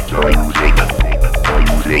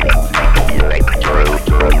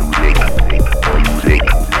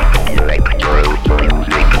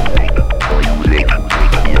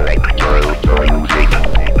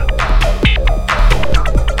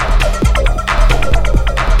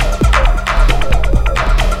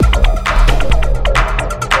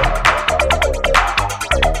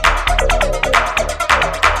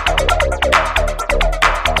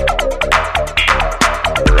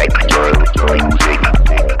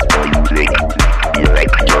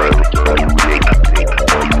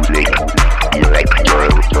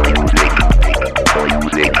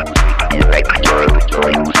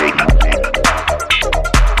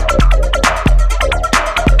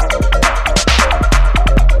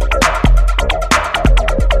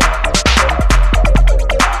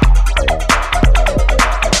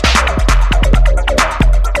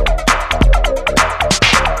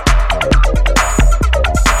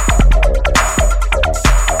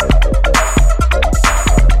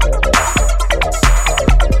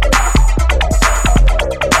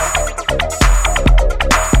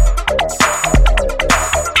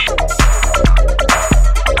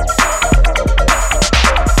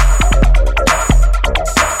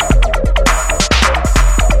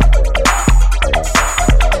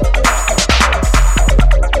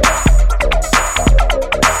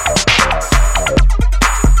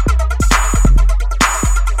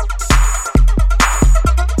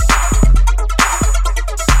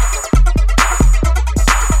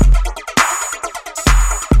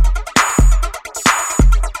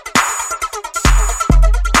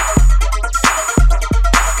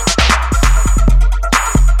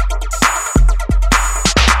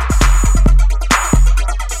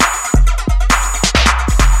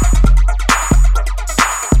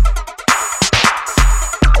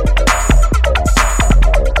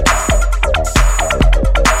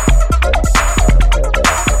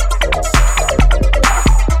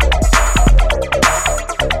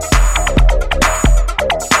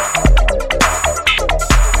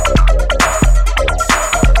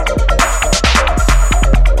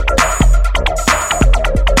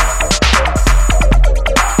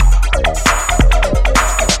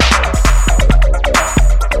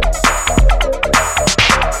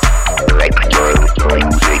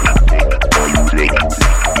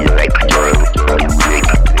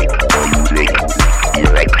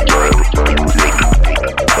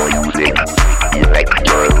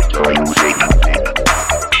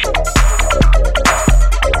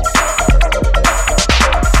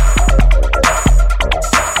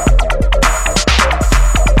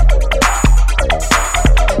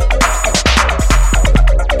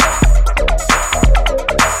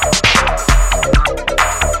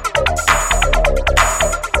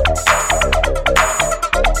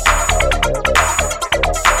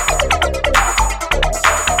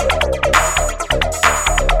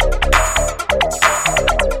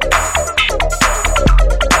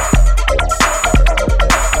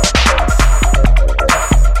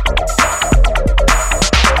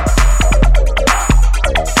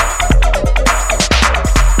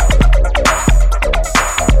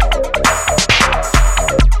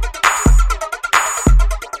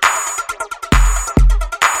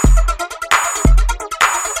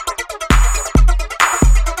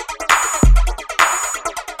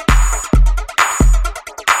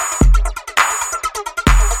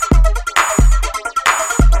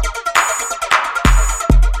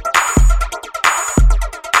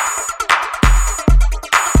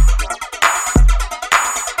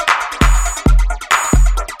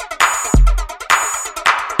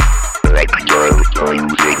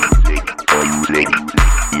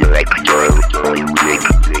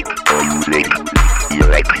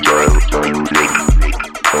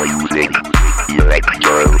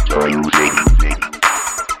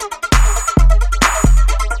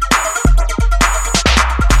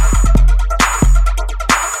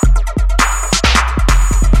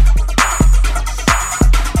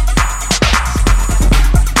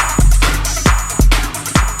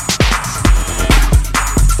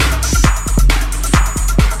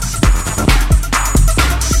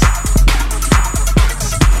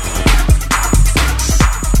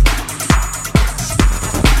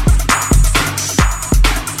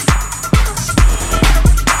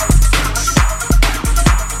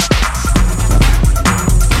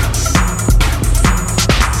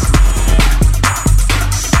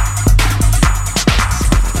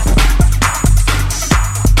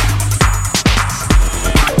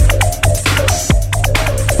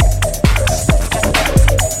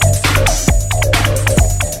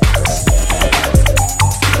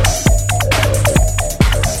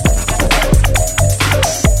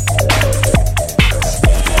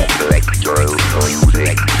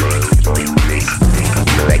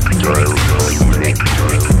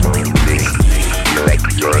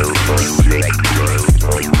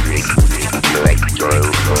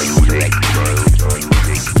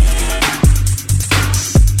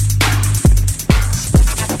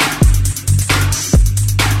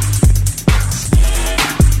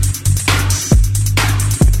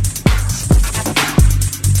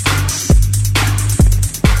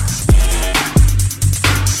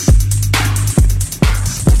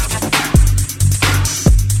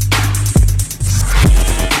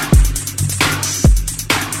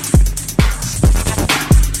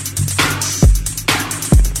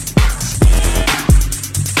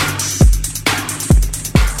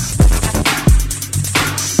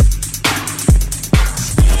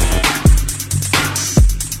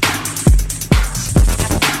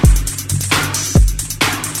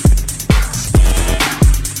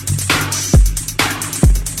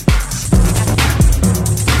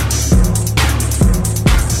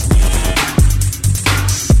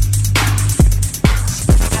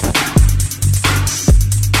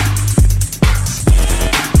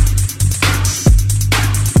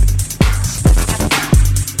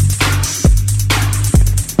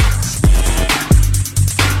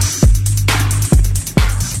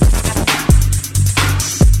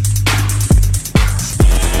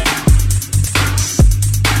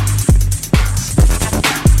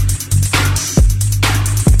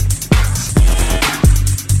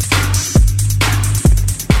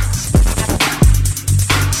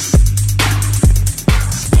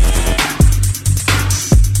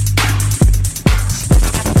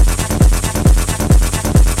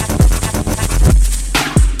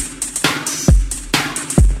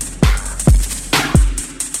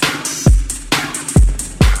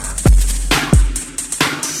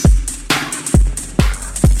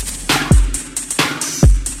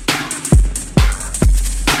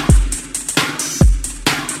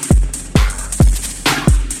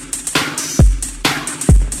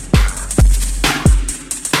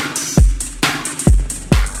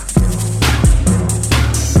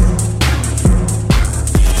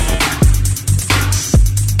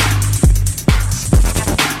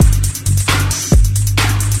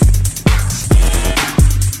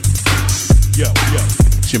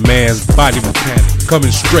 ass body mechanic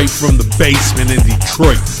coming straight from the basement in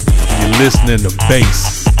Detroit. You're listening to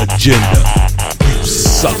Bass Agenda. You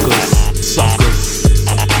suckers, suckers.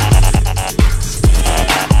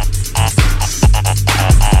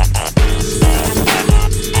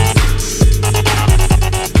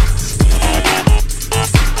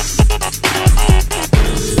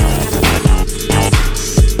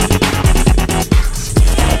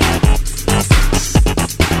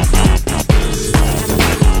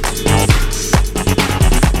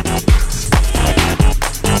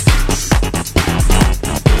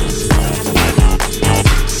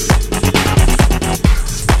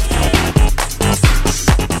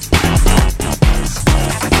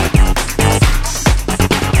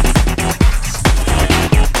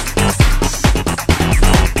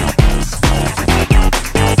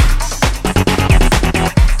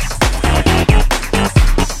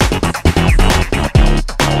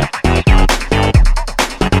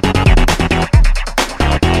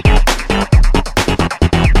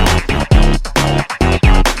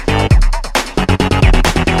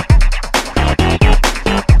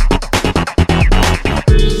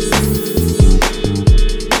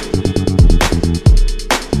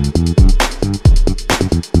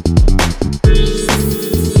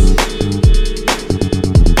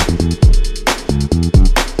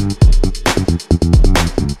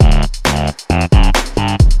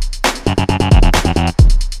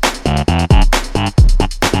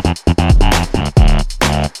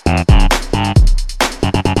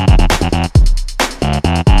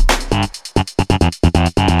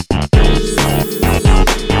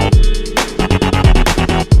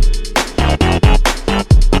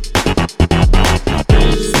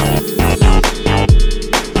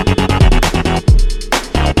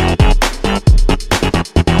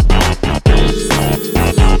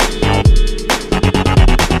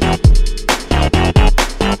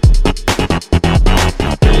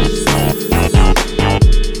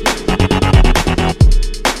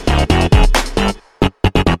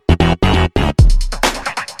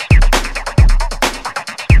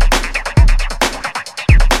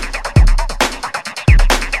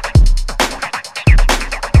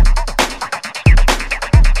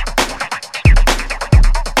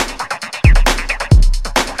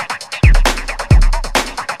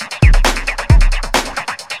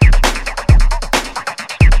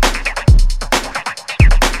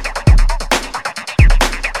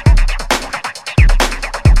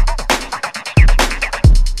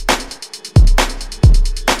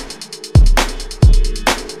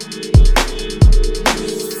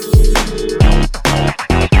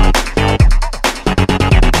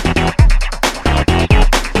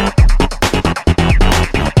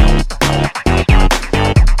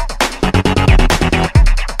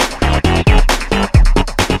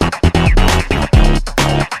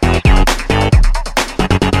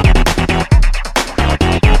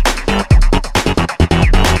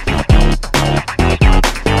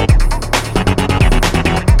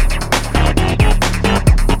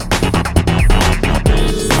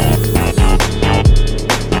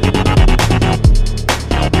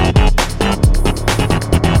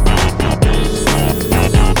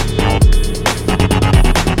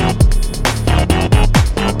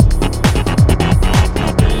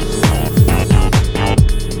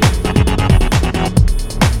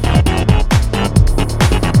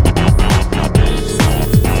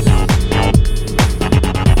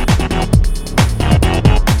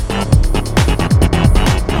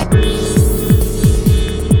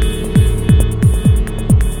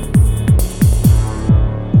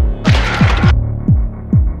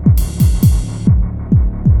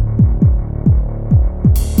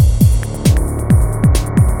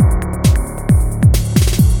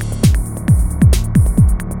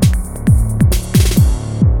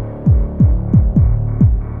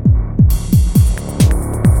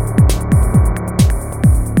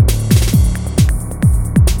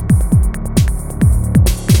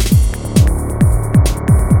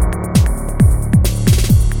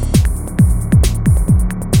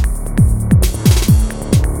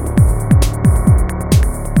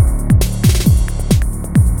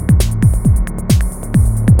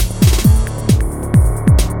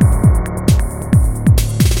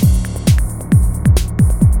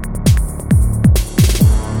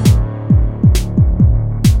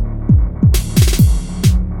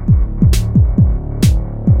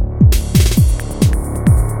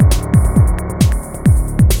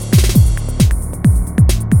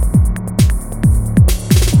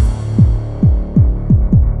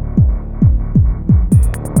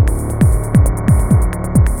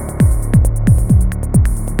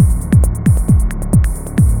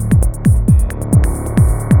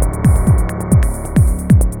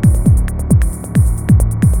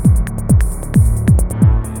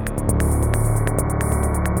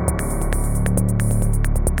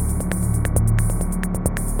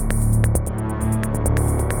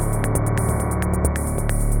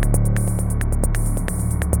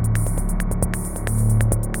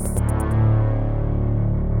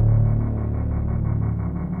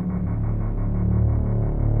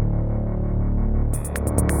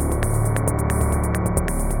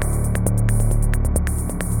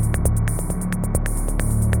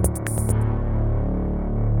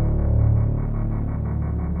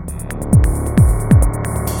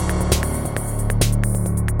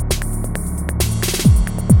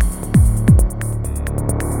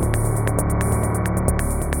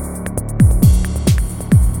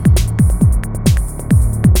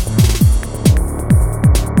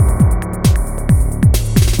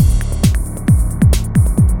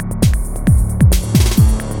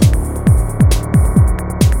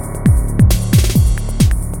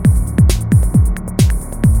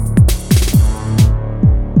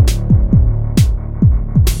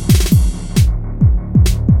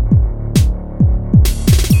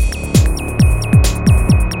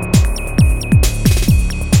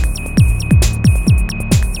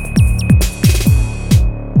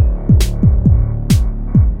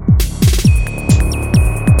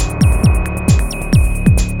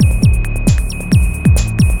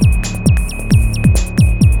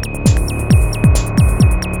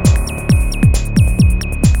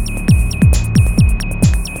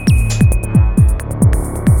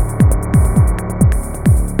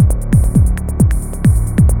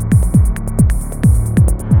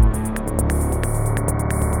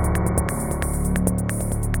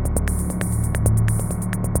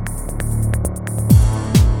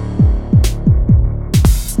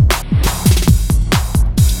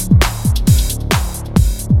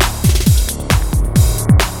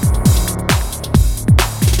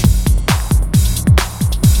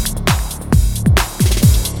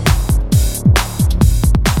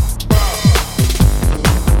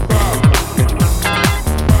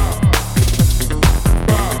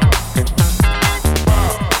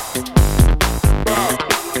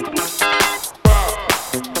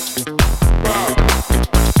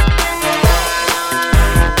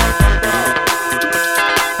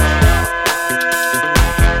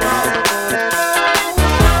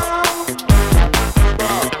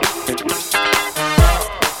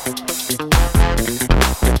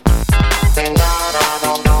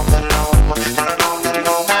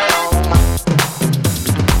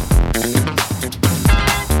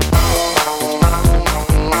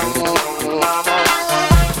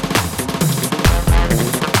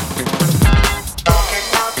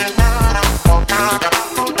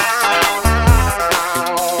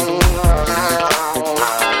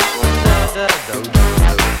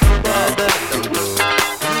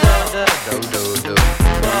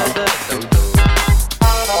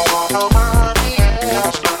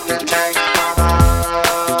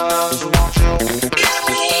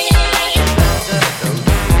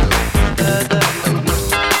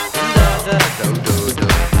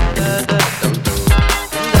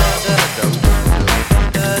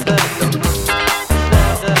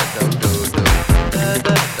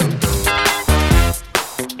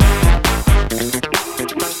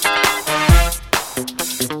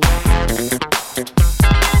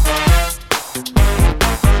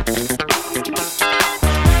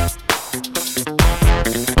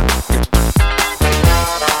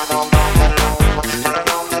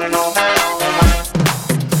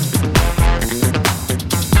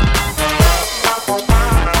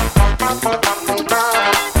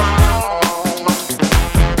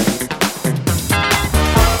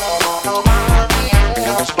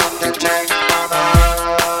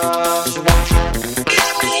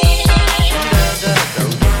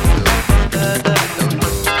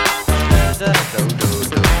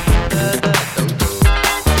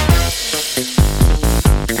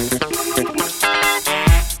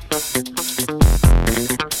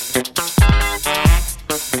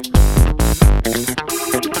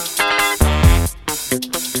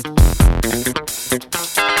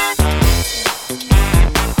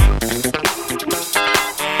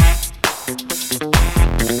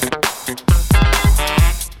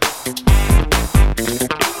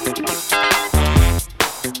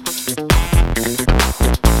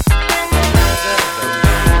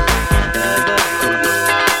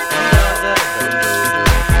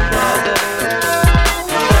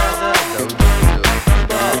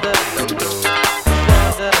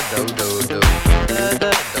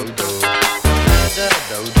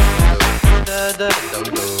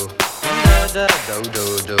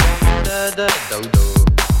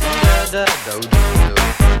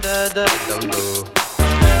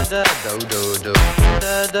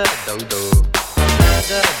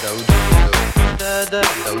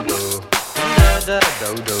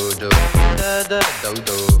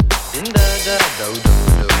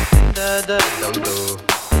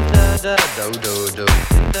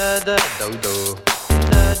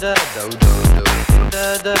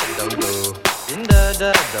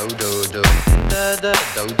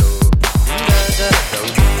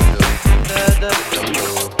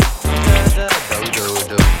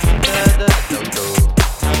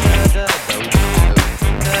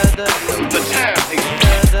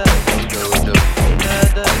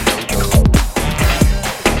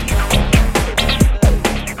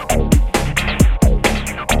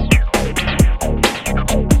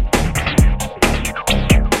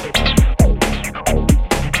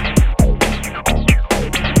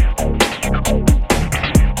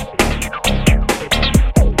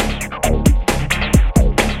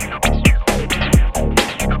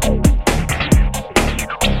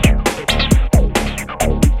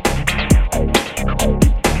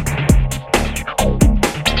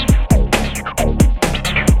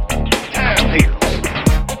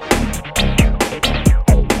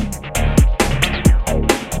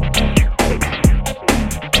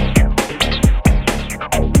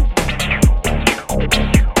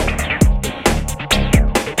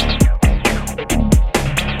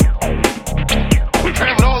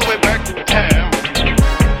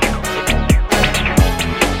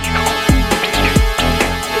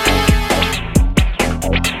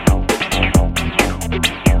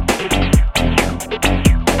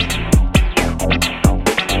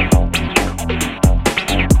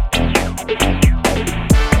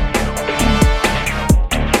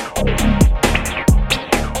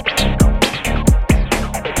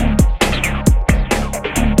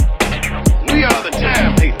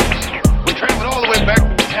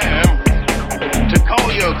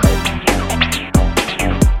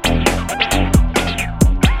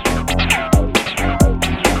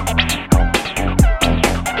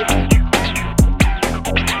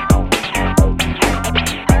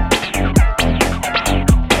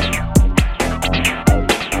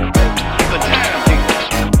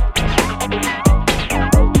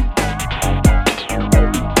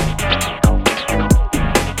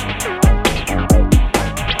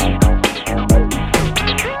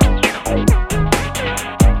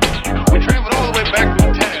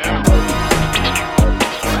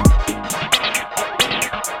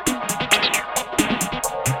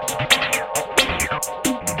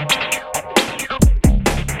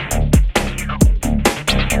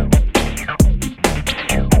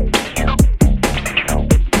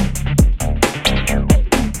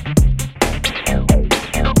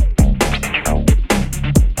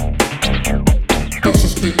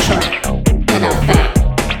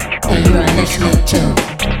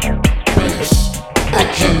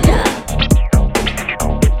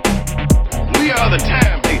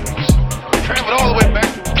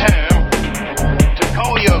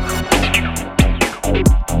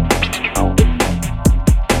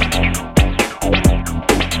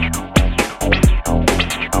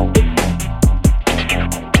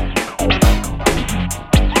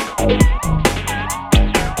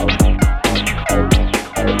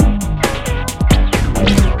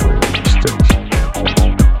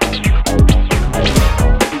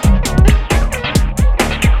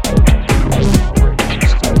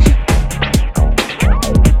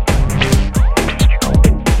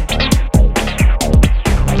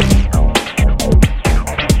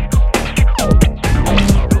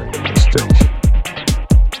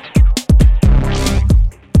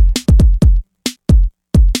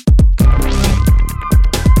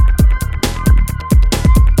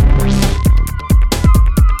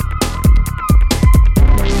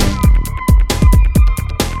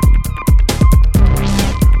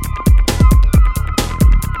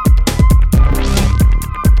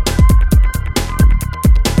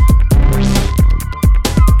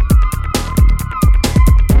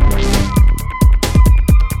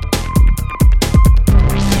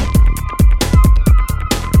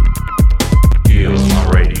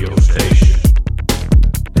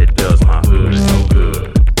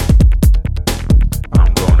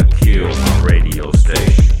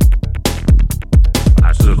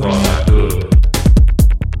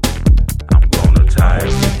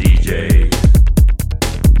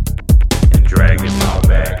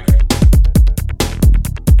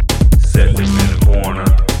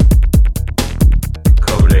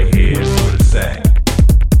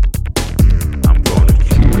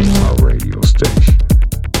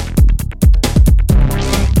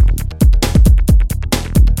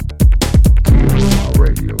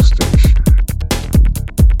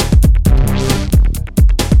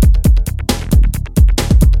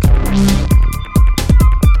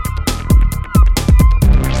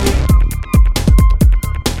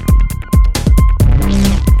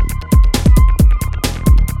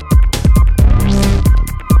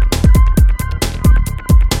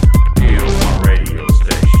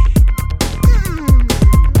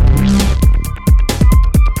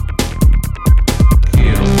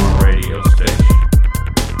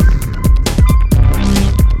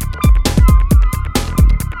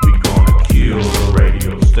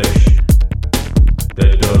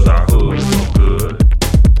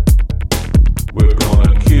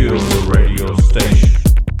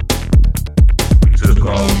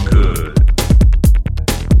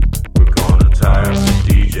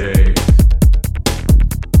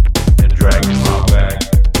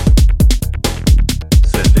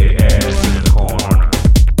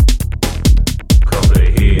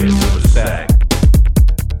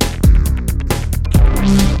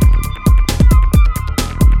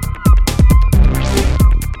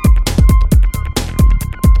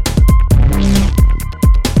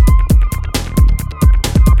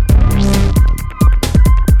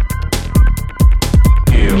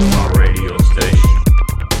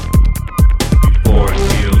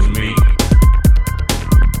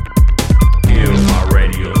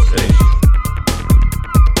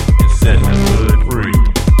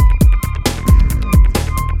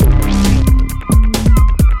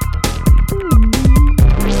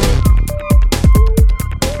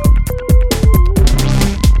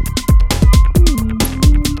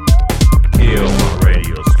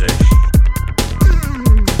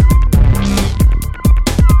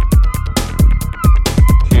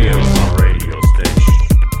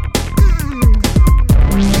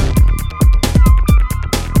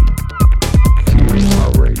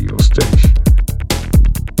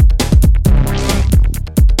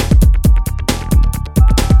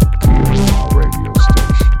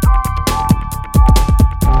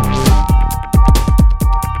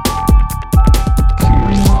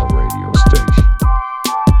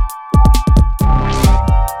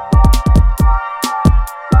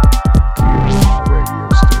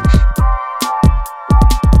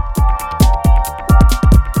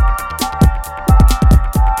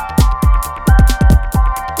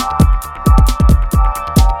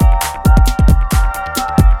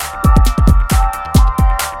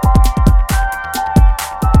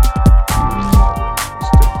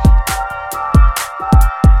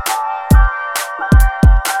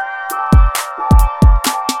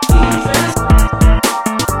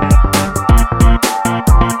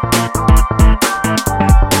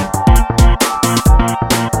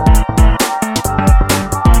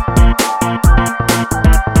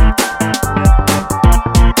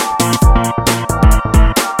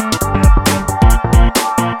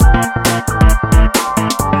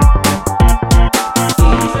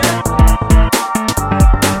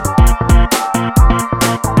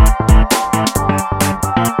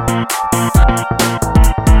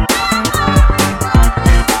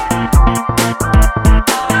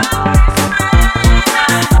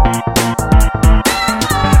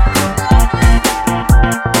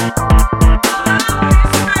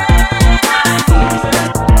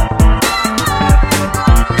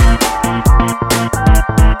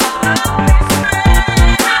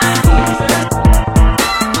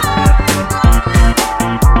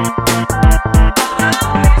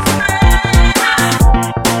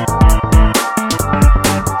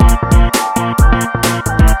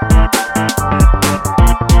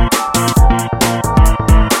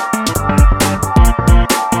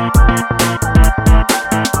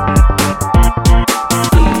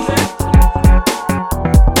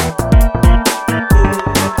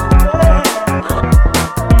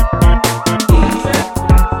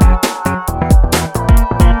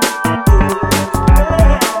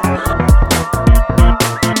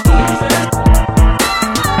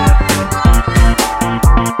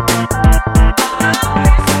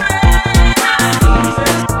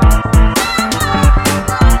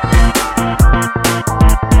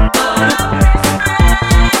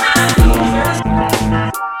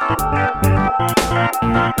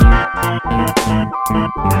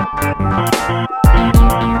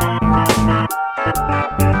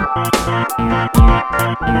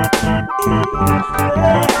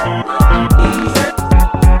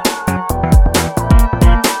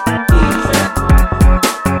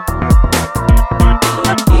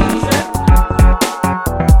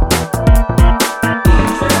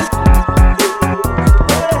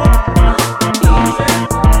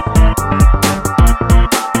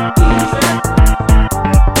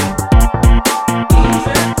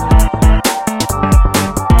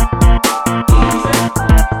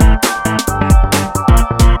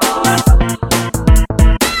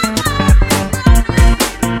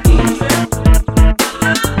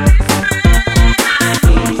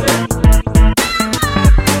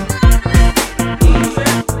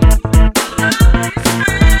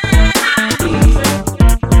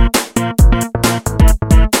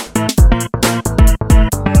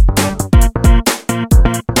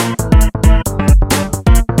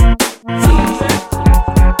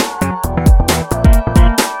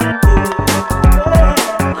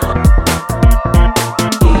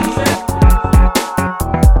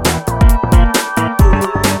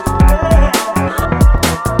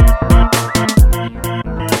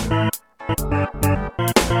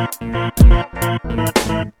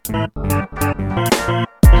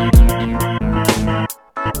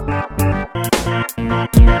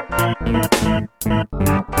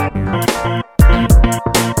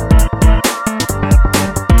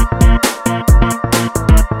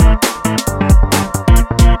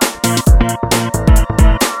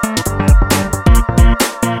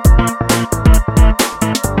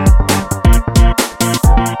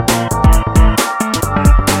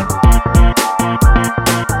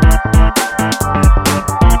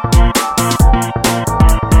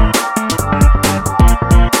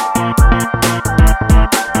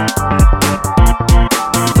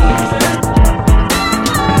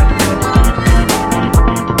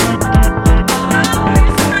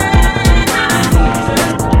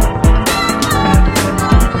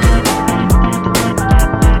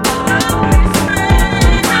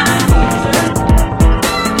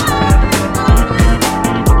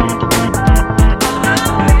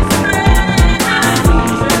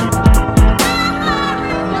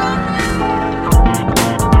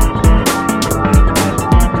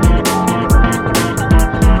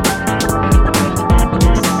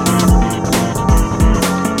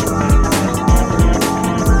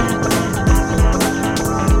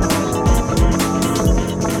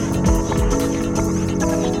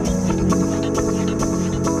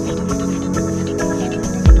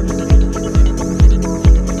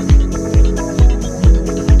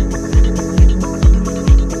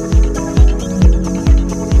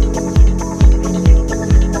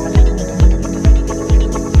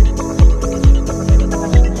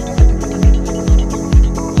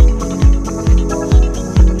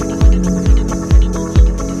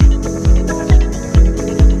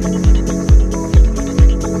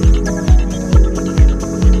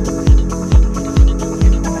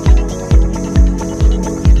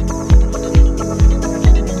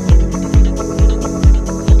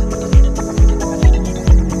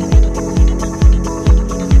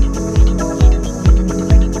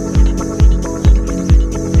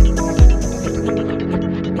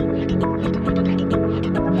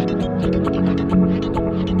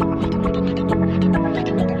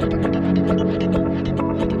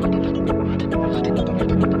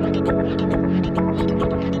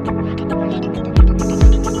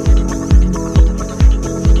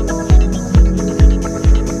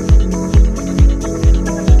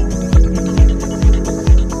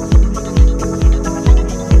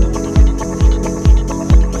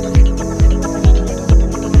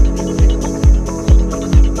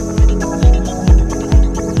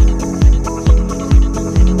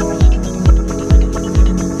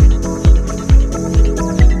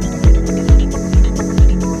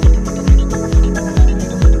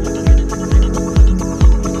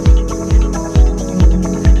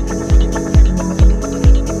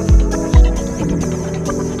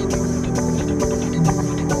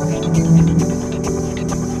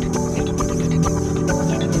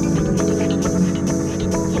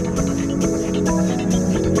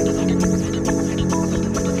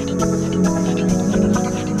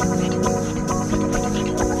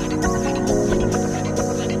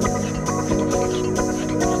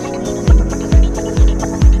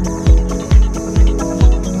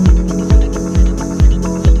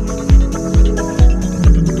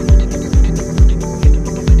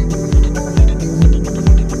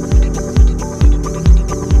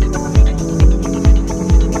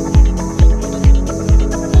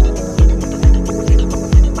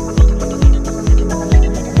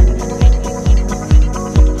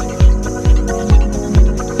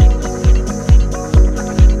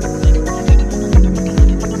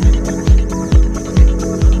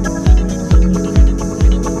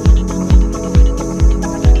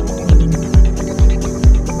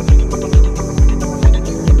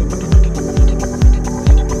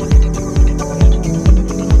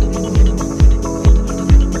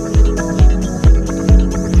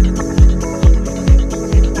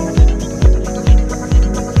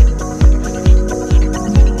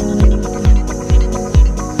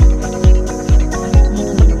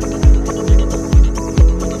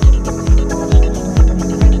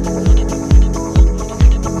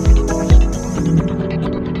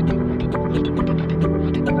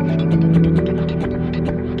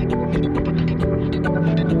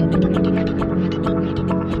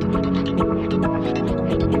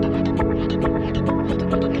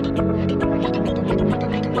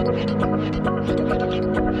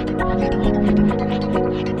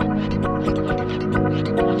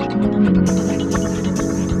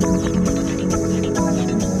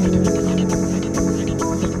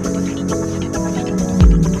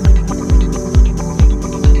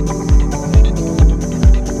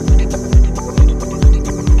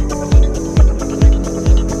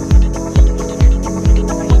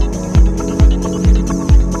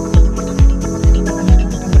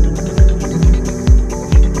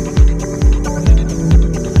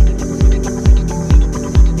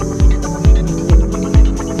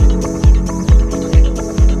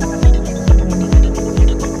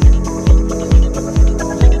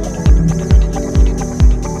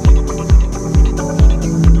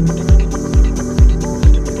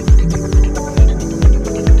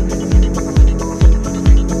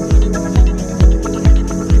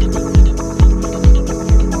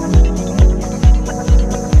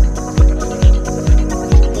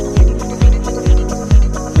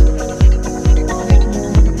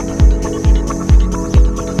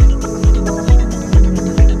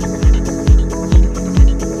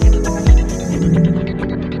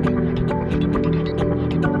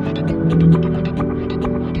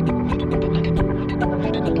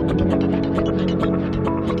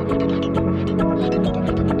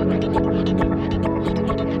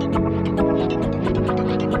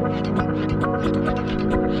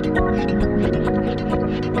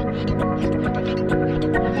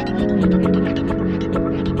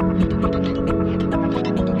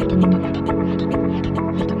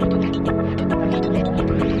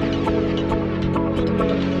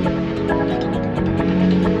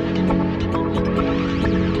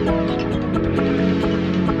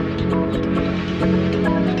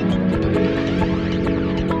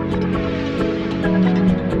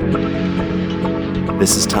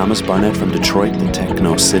 This is Thomas Barnett from Detroit, the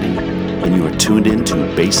Techno City, and you are tuned in to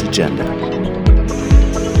Bass Agenda.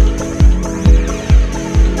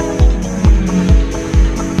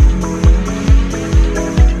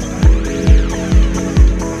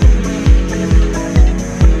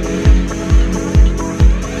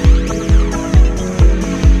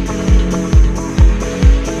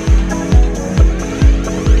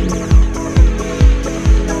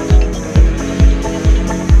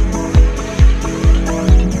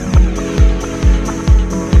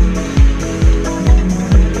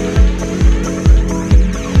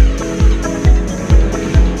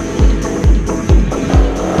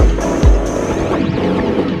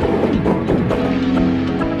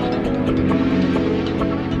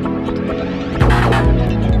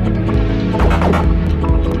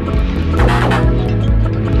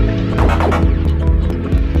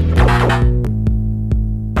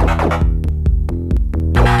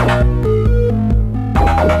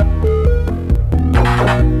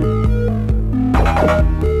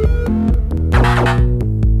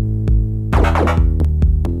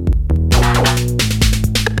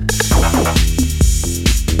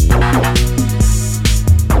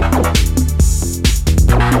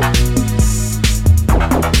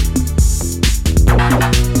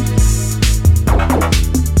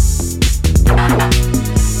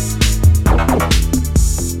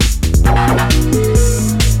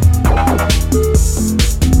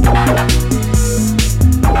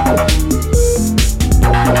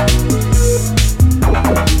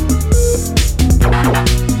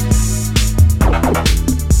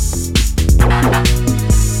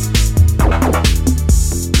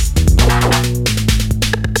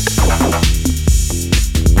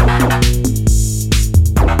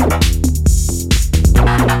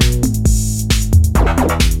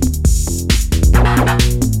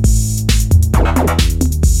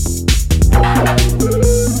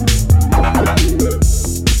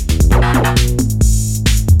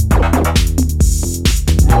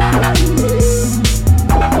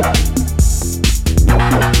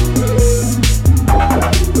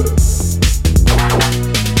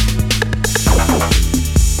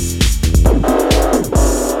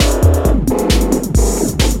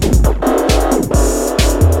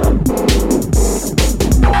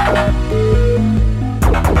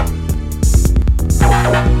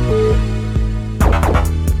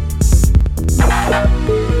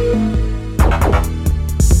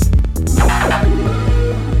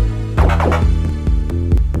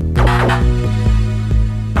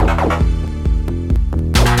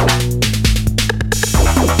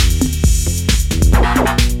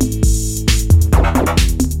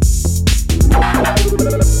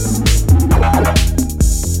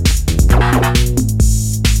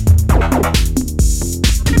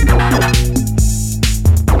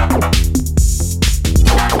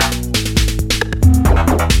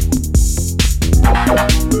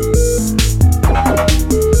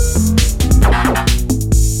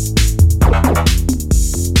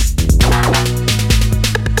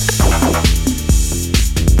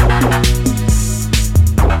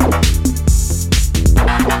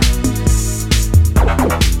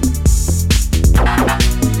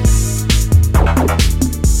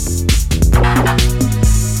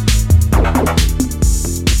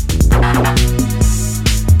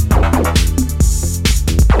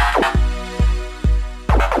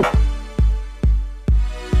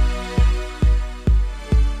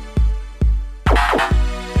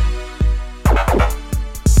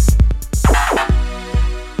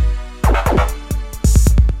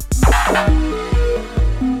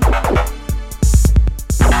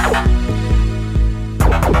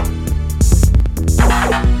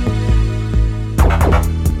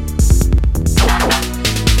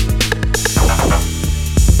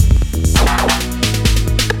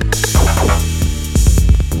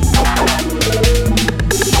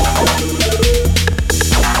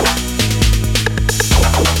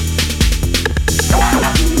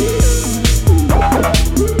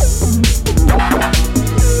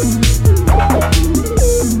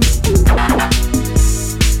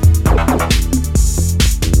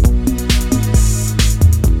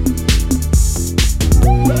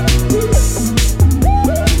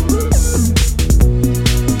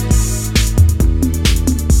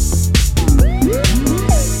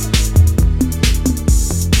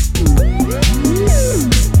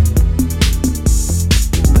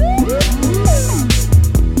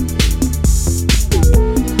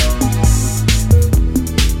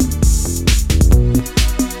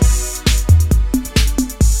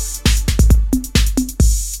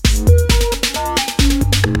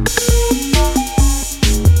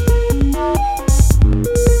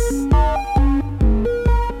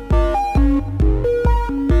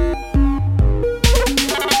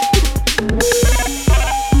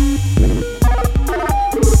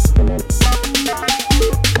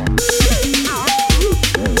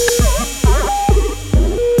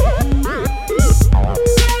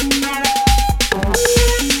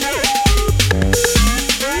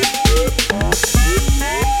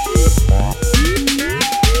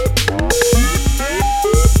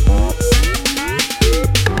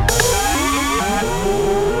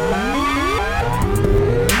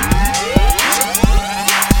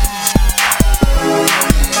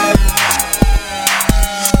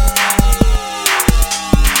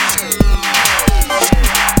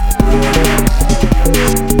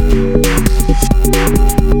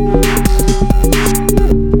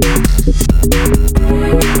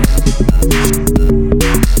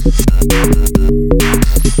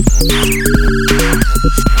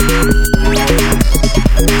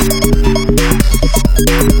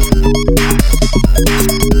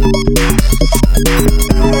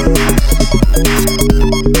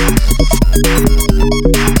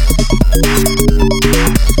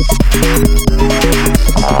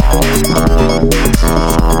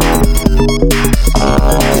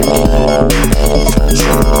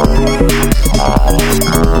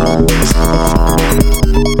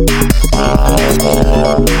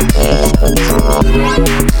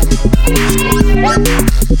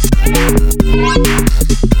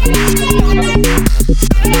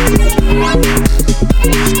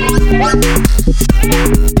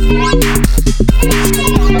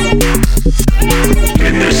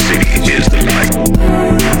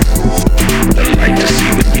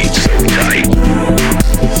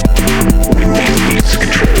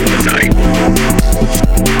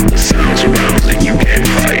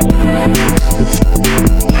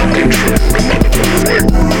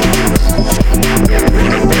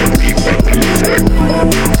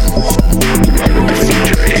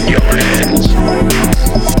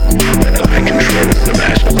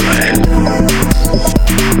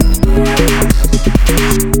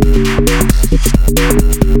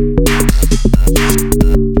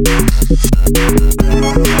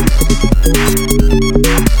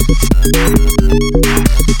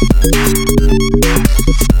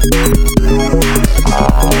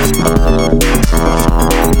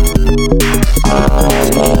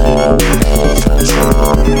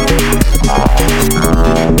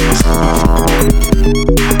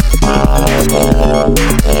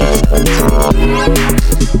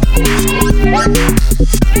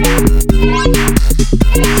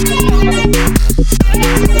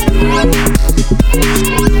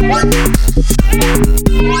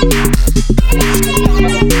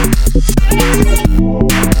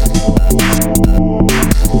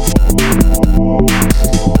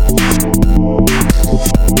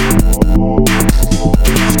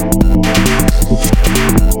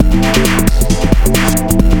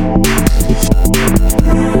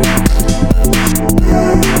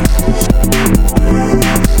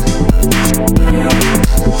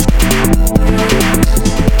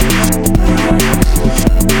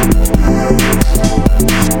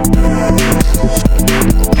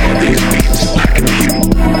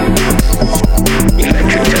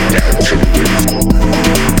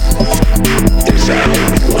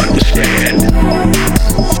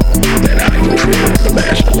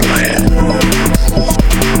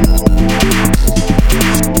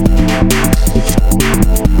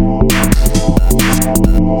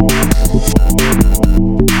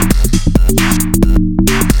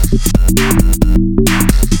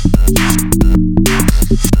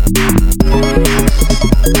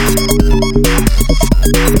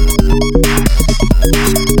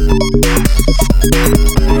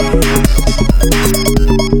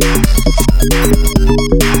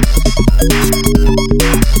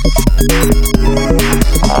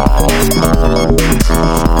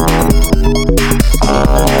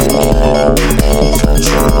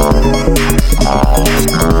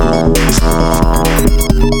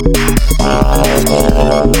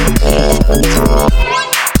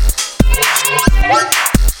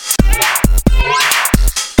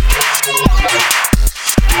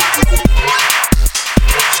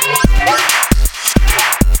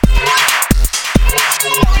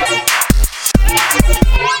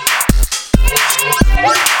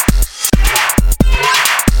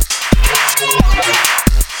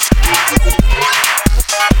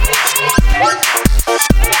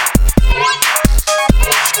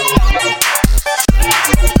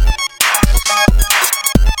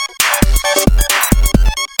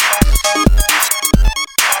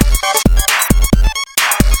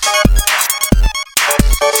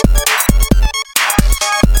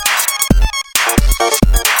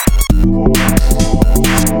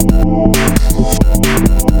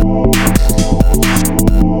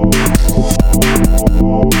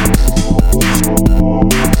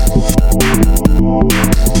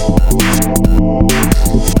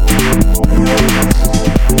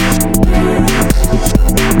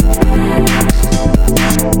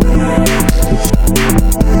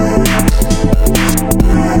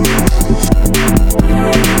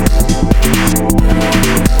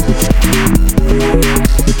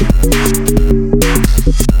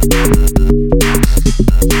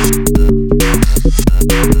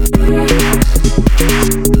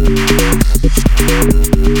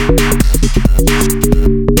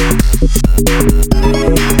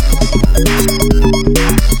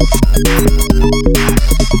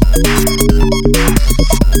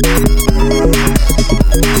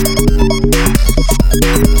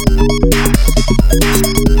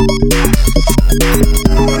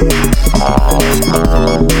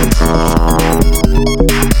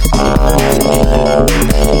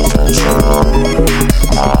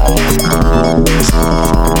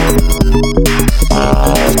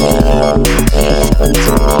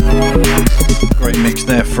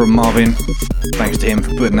 From Marvin. Thanks to him for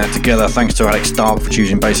putting that together. Thanks to Alex Stark for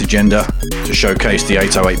choosing Bass Agenda to showcase the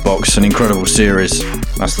 808 box, an incredible series.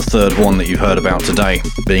 That's the third one that you've heard about today.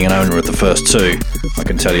 Being an owner of the first two, I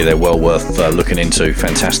can tell you they're well worth looking into.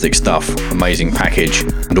 Fantastic stuff, amazing package,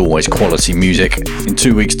 and always quality music. In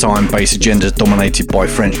 2 weeks' time, Bass Agenda is dominated by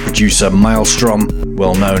French producer Maelstrom,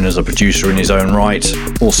 well known as a producer in his own right.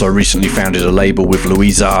 Also recently founded a label with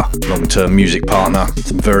Louisa, long-term music partner.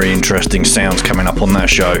 Some very interesting sounds coming up on that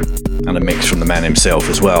show, and a mix from the man himself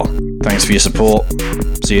as well. Thanks for your support.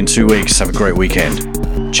 See you in 2 weeks. Have a great weekend.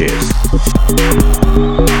 Cheers.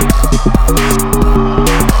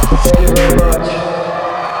 Thank you very much.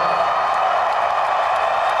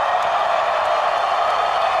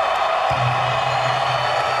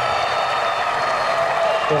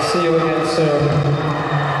 We'll see you again soon.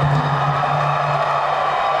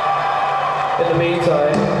 In the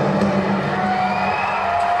meantime,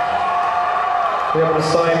 we have an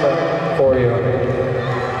assignment for you.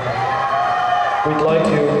 We'd like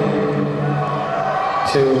you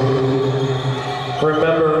to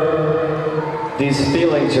remember these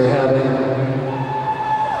feelings you're having.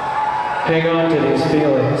 Hang on to these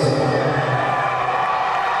feelings.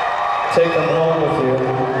 Take them home with you.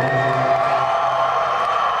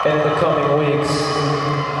 In the coming weeks,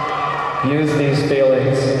 use these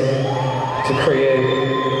feelings to create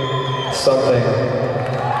something